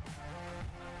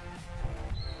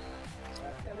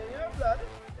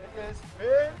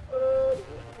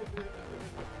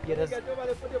 Yeah, that's...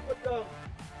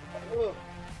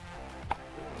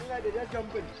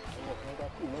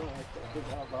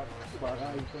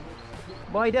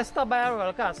 Boy, just stop by a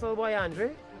Royal Castle, boy,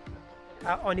 Andre.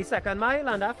 On the second mile,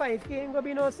 and that 5K ain't gonna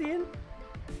be no scene.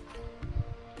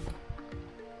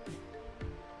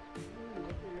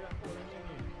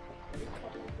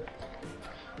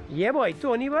 Yeah, boy,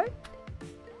 Tony, boy.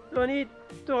 Tony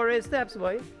Turure Steps,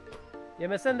 boy. You're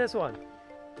missing this one.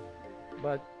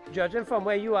 But judging from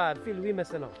where you are, I feel we're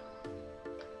missing out.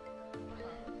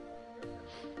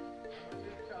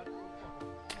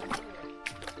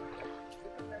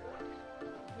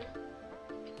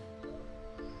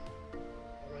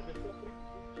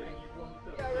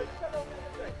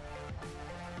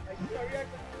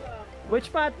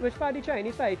 Which part the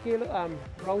Chinese 5K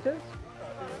route is?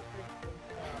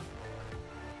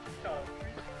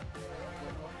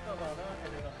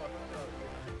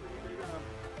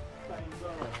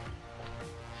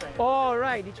 Oh,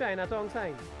 right, the Chinatown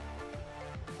sign.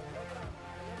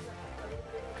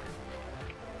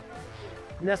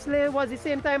 Nestle was the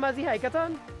same time as the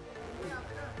hackathon?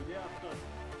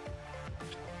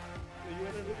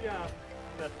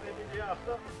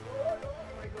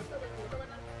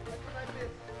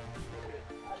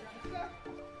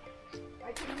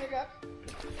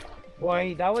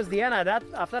 Boy, that was the end of that.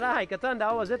 After that hackathon,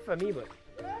 that was it for me, but.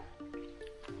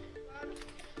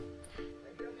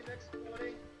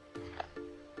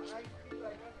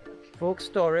 Folks,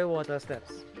 Turure Water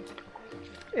Steps.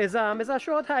 It's a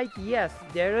short hike, yes.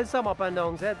 There is some up and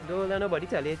downs, don't let nobody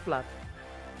tell you it's flat.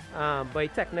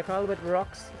 But technical with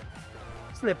rocks,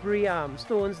 slippery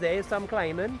stones, there is some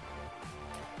climbing.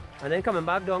 And then coming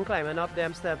back down, climbing up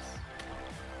them steps.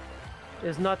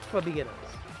 It's not for beginners.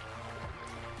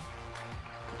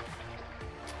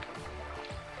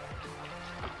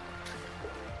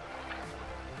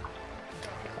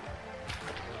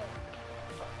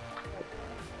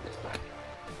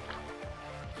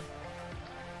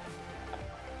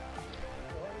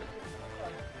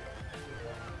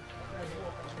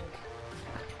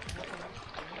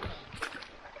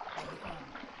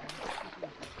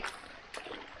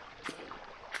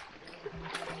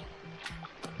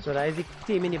 So that is the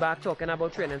team in the back talking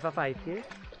about training for 5K.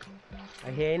 I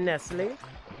hear in Nestle.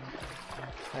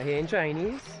 I hear in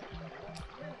Chinese.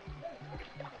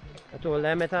 I told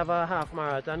them it have a half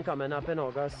marathon coming up in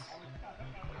August.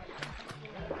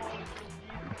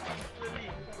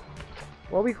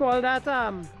 What we call that,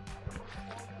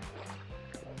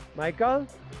 Michael?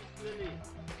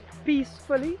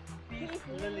 Peacefully? Peace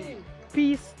Lily.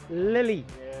 Peace Lily.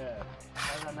 Yeah,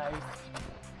 that's a nice,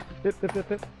 Pip, pip, pip,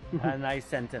 pip. a nice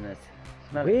scent in it.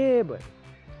 Smell it. Way, boy.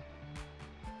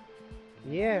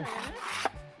 Yeah.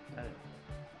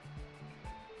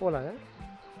 Hold on,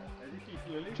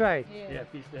 Try it. Yeah,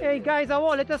 Peace Lily. Hey guys, I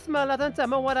want to smell that and tell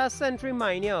me what that scent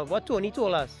reminds you of. What Tony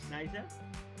told us. Nice, eh?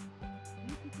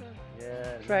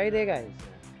 Yeah. Try it there, guys.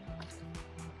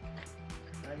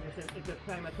 It's a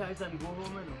climatize and go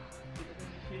home and...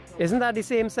 Isn't that the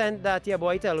same scent that your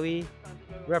boy tell we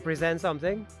represents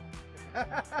something?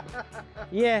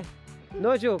 Yeah,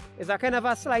 no joke. It's a kind of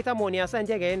a slight ammonia scent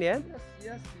you get in there.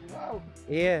 Yes, wow.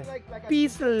 Yeah. Like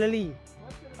Peace Lily.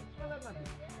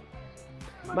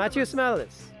 Matthew, smell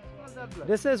this.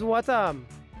 This is what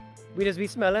we just be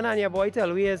smelling and your boy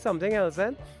tell we is something else,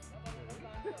 eh?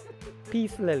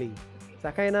 Peace Lily. It's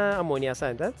a kind of ammonia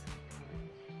scent, eh?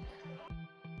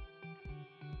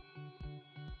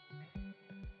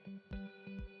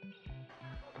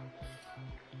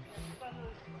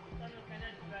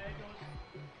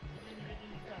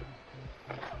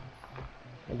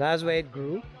 And that's where it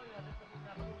grew.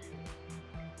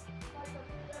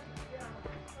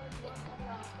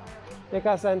 Take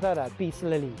a scent of that, Peace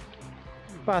Lily.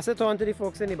 Pass it on to the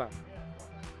folks in the back.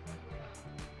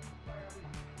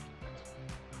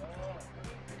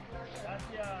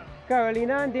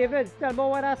 Carolina and David, tell me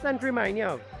what that scent reminds you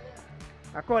of.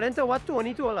 According to what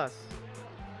Tony told us.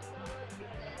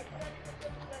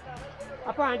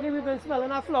 Apparently we've been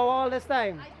smelling a flower all this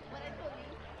time.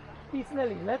 Peace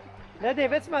Lily. Let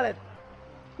David smell it.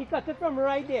 He cut it from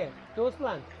right there, those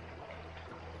plants.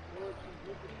 I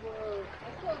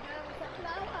told you it was a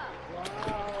flower.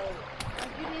 Wow.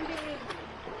 You didn't believe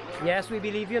me. Yes, we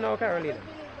believe you now, Carolina.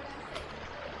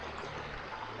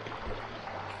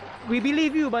 We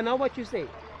believe you, but not what you say.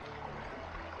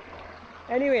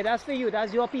 Anyway, that's for you.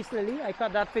 That's your piece, Lily. I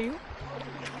cut that for you.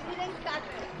 You didn't cut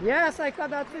it. Yes, I cut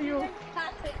that for You you. didn't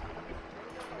cut it.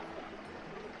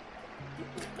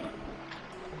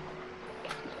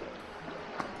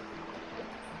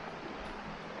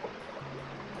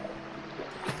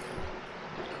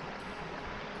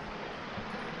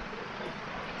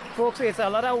 Folks, it's a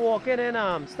lot of walking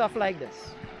and stuff like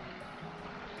this.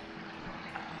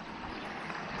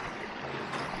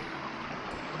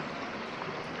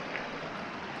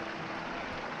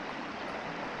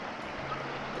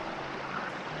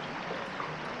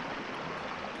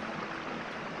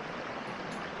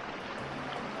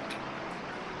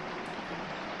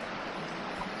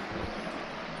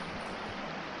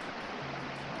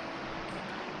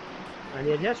 And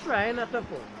you're just trying not to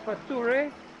fall. For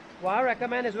Turure, what I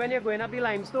recommend is when you're going up the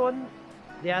limestone,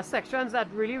 there are sections that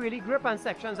really grip and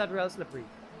sections that real slippery.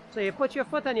 So you put your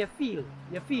foot and you feel.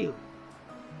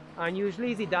 And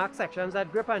usually it's the dark sections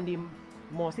that grip and the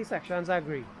mossy sections are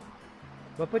green.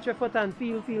 But put your foot and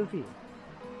feel.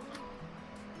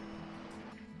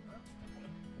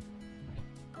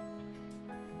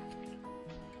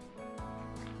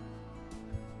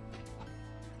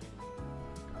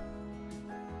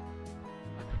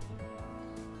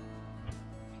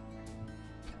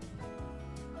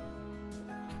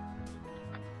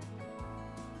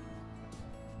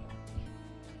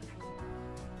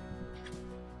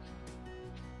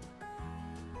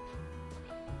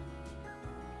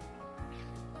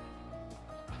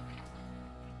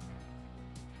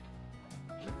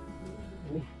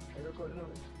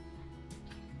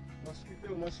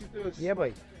 Mosquitoes. Yeah,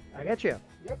 boy. I get you.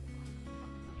 Yep.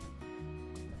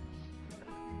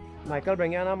 Michael,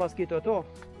 bring in a mosquito too.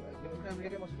 Don't we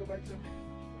get mosquito bites, sir?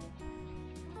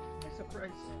 It's a surprise.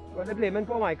 What they blaming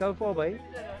for Michael for, boy?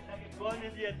 One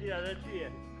in the other tree.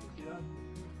 See that?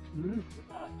 Hmm?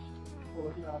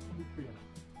 Oh, the last tree.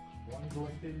 One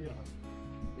going to the other.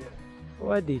 Yeah.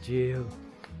 What did you?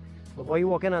 But boy, you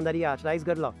walking under the arch. That is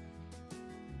good luck.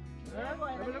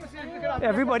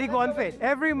 Everybody go on fit.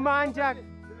 Every man, Jack.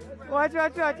 Watch.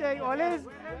 Always.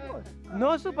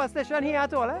 No superstition here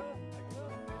at all, eh?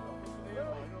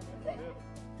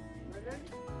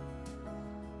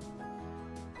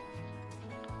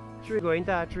 Tree going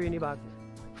to a tree in the back.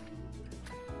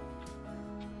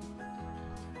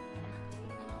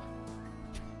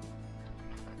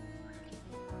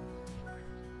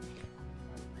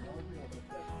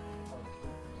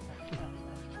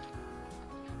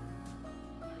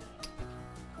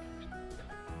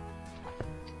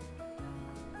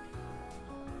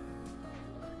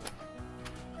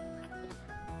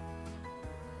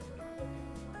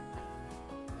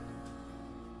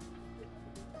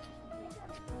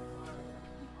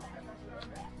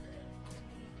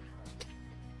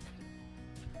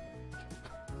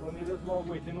 Only this log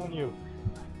waiting on you.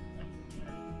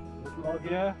 This log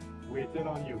here waiting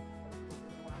on you.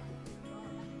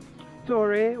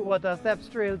 Turure Water Steps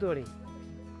Trail, Tony.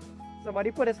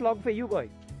 Somebody put this log for you, boy.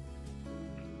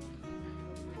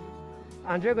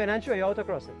 Andre going and show you how to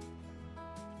cross it.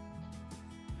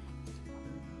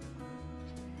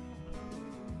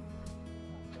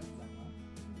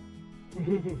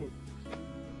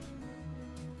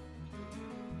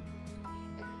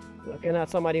 Looking at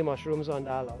some of the mushrooms on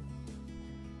that log.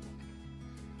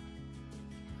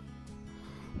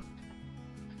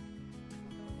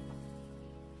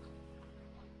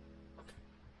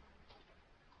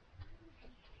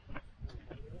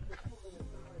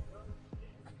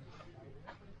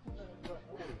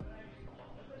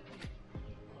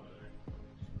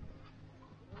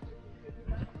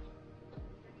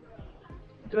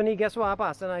 Tony, guess what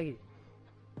happened aquí?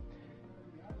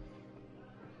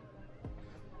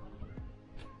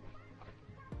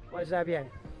 What's that bien?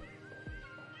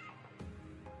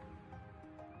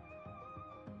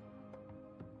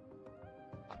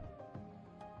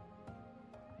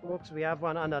 Folks, we have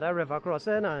another river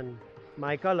crossing and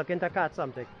Michael looking to catch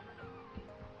something.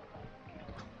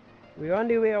 We're on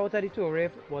the way out of the Turure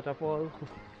waterfall.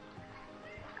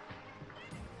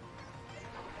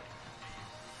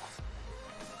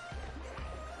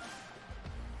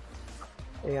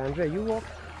 Hey Andre, you walk.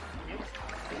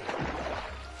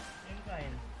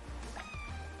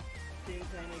 Same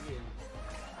time again.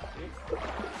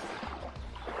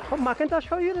 Oh, Macintosh,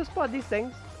 how you to spot these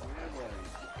things?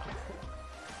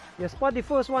 You spot the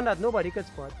first one that nobody could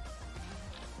spot.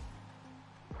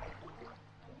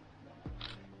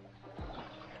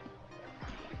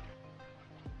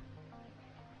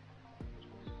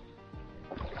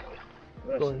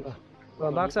 Going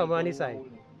back somewhere on the side.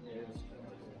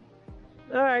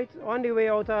 Alright, on the way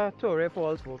out of Turure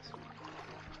Falls, folks.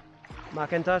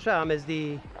 McIntosh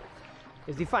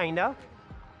is the finder.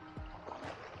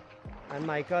 And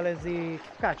Michael is the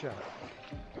catcher.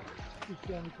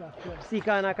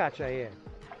 Seeker and a catcher, yeah.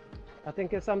 I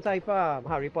think it's some type of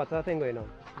Harry Potter thing going on.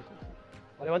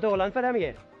 But I want to hold on for them,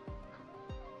 yeah.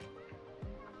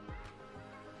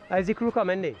 How's the crew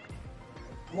coming there?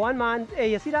 One man,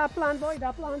 hey, you see that plant, boy?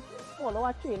 That plant follow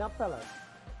a chain up, fella.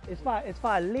 It's for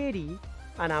a lady,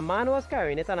 and a man was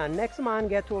carrying it, and the next man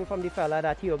get told from the fella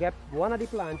that he'll get one of the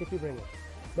plants if you bring it.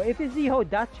 But if you see how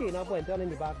that chain up went on in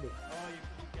the back there. Oh,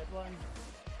 you get one?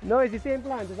 No, it's the same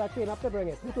plant, it's a chain up to bring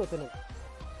it. Who told it?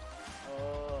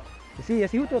 Oh. You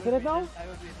see who told it now? I was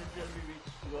waiting till we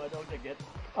reach lower down to get.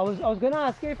 I was gonna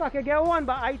ask you if I could get one,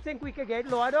 but I think we could get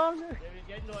lower down. Yeah, we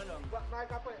get lower down.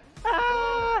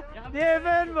 Ah,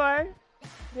 David, boy.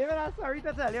 David, I'm sorry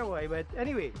to tell you, boy, but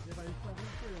anyway.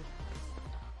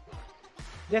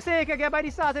 They say you can get by the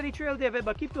start of the trail, David,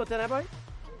 but keep toting, boy.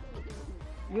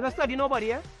 You don't study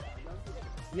nobody, eh?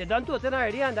 You done toting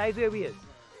already, and that's where we is.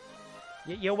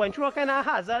 You went through all kind of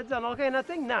hazards and all kind of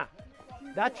thing. Nah.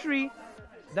 That tree,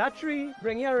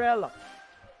 bring your real luck.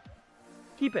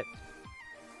 Keep it.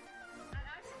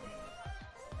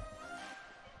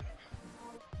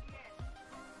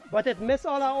 But it miss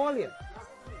all our oil.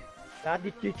 That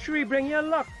the tree bring your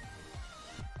luck.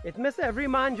 It miss every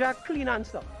man jack clean and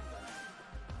stuff.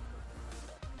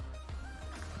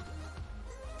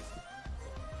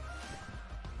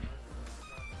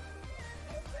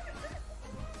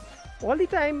 All the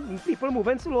time, people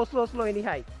moving slow in the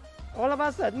hike. All of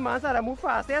a sudden, man started to move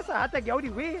faster, so I had to get out of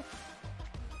the way.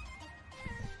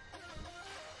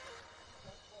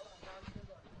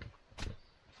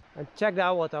 And check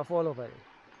that waterfall over there.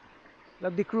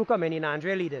 Look, the crew coming in,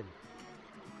 Andre leading.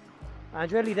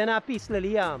 Andre leading a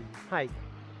peacefully hike.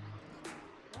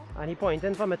 And he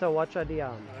pointing for me to watch at the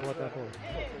waterfall.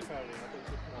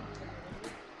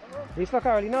 This for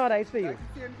Carolina or that's for you?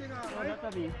 No,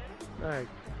 not for me. Alright.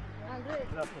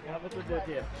 Look, have it with dirt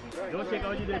here. Don't take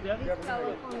out the dirt here. This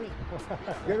cover for me.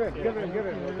 Give him.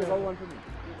 Give out one for me.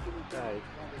 Right.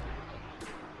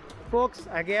 Folks,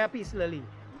 I get a piece lily.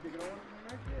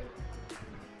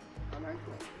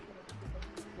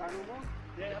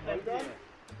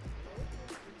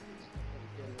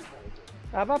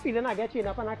 I have a feeling I get chained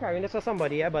up and I carrying this for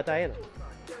somebody here, but I know.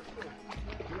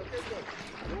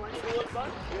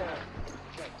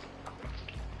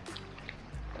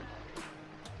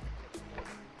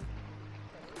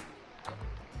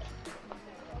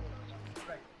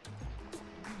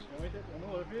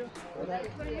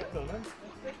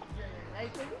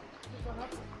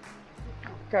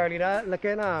 Carolina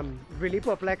looking really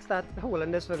perplexed at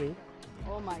holding this for me.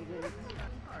 Oh my goodness.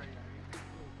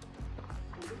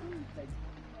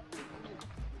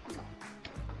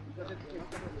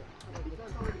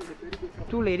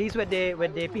 Two ladies with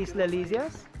their peace lilies,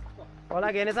 yes? All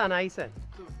again is an ice.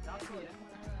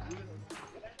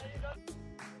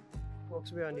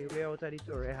 Folks, we're on the way out of the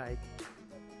Turure hike.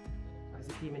 There's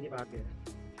the team in the back here.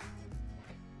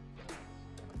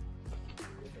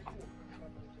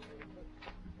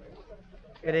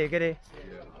 Get it.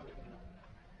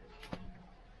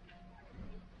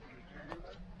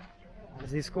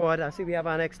 That's the squad. I see we have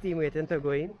our next team waiting to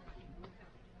go in.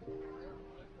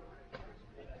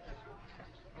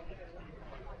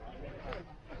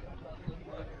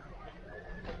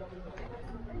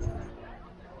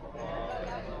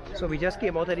 So we just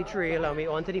came out of the trail and we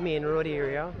onto the main road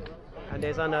area, and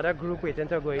there's another group waiting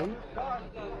to go in.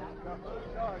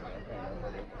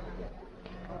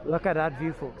 Look at that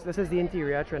view, folks. This is the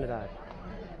interior of Trinidad.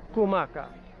 Cumaca.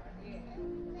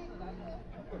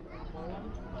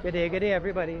 Good day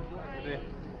everybody. Good day.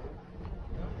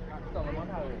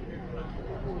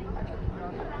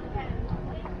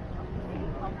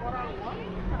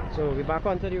 So we're back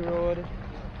onto the road,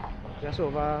 just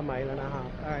over a mile and a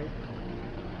half. Alright.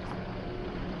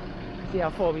 See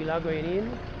a four-wheeler going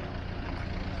in.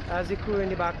 There's the crew in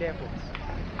the back there, folks.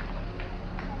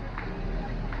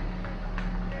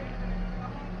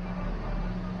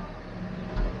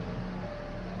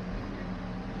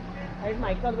 There's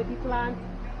Michael with the plant.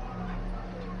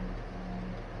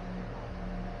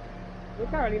 Where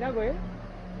Carolina going?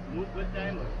 Move good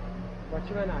time. What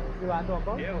you want to you want to talk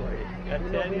about? Yeah, boy. We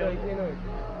know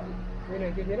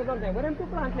it. What them two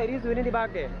plant ladies doing in the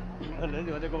back there? Unless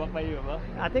you want to go back by you, huh?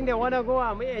 I think they want to go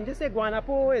and just say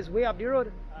Guanapo is way up the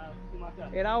road.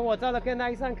 Cumaca. You know, water looking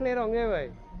nice and clear down there,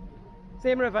 way.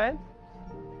 Same river, eh?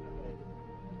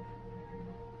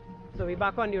 So we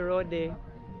back on the road there.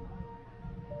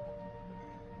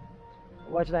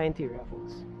 Watch the interior,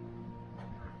 folks.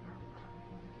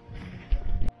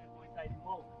 Inside the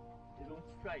mouth, they don't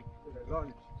strike to the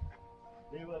lunge.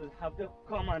 They will have to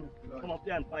come up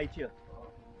there and bite you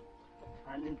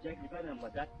and inject the venom,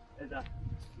 but that is a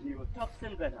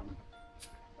neurotoxin venom.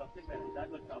 Toxic venom that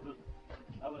will trouble,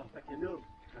 that will affect your nerve,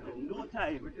 and in no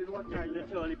time it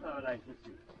literally paralyzes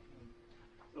you.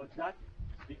 So that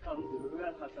becomes the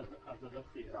real hazard of the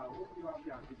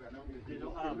They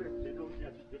don't have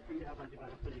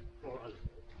antibiotics for all.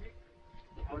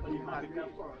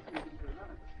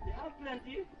 They have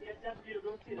plenty, yes, that you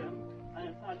don't see them, and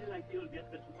it's hardly like you'll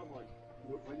get the superboy.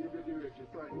 When you get the rich, you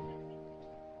try.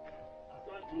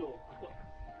 No.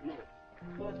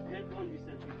 First, get one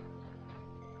recently.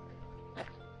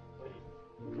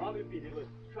 Probably they will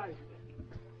try it.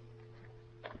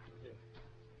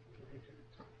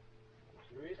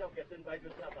 The rate of getting by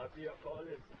with that after your call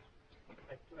is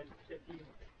like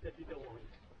 30 to 1.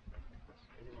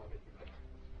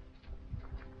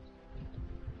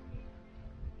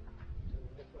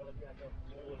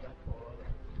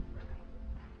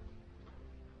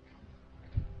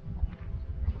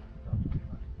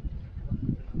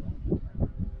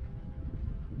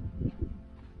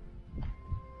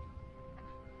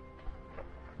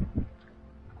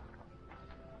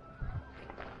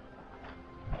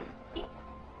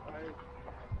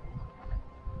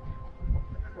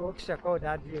 Folks, check out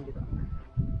that view in the back.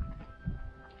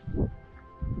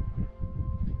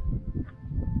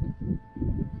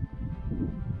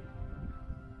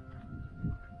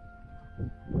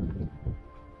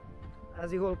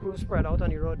 As the whole crew spread out on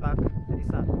the road back to the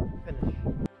start finish.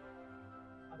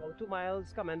 About 2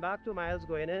 miles coming back, 2 miles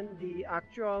going in. The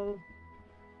actual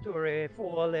Turure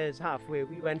fall is halfway.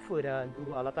 We went further and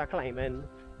do a lot of climbing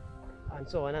and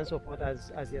so on and so forth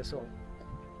as you saw.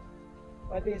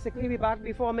 But basically we're back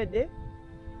before midday.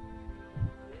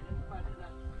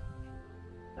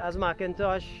 That's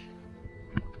Macintosh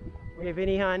waving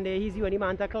his hand there. He's the only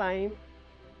man to climb.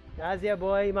 That's your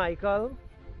boy Michael.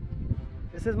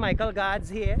 This is Michael guards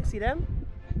here. See them?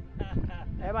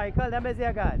 Hey Michael, them is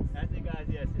your guards. That's the guys,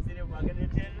 yes. You see them walking in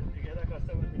jail, you get a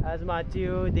customer. That's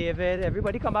Matthew, David.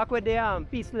 Everybody come back with their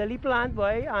peace lily plant,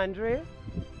 boy. Andre.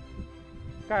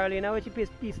 Carolina with your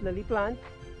peace lily plant.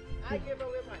 I gave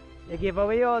away mine. You gave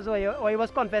away yours or it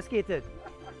was confiscated?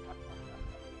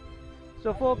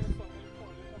 So folks,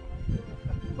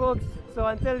 so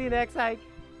until the next hike,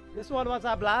 this one was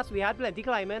a blast. We had plenty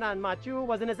climbing and Matthew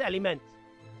was in his element.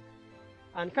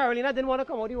 And Carolina didn't want to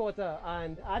come out of the water.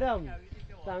 And Adam,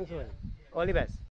 thanks man. All the best.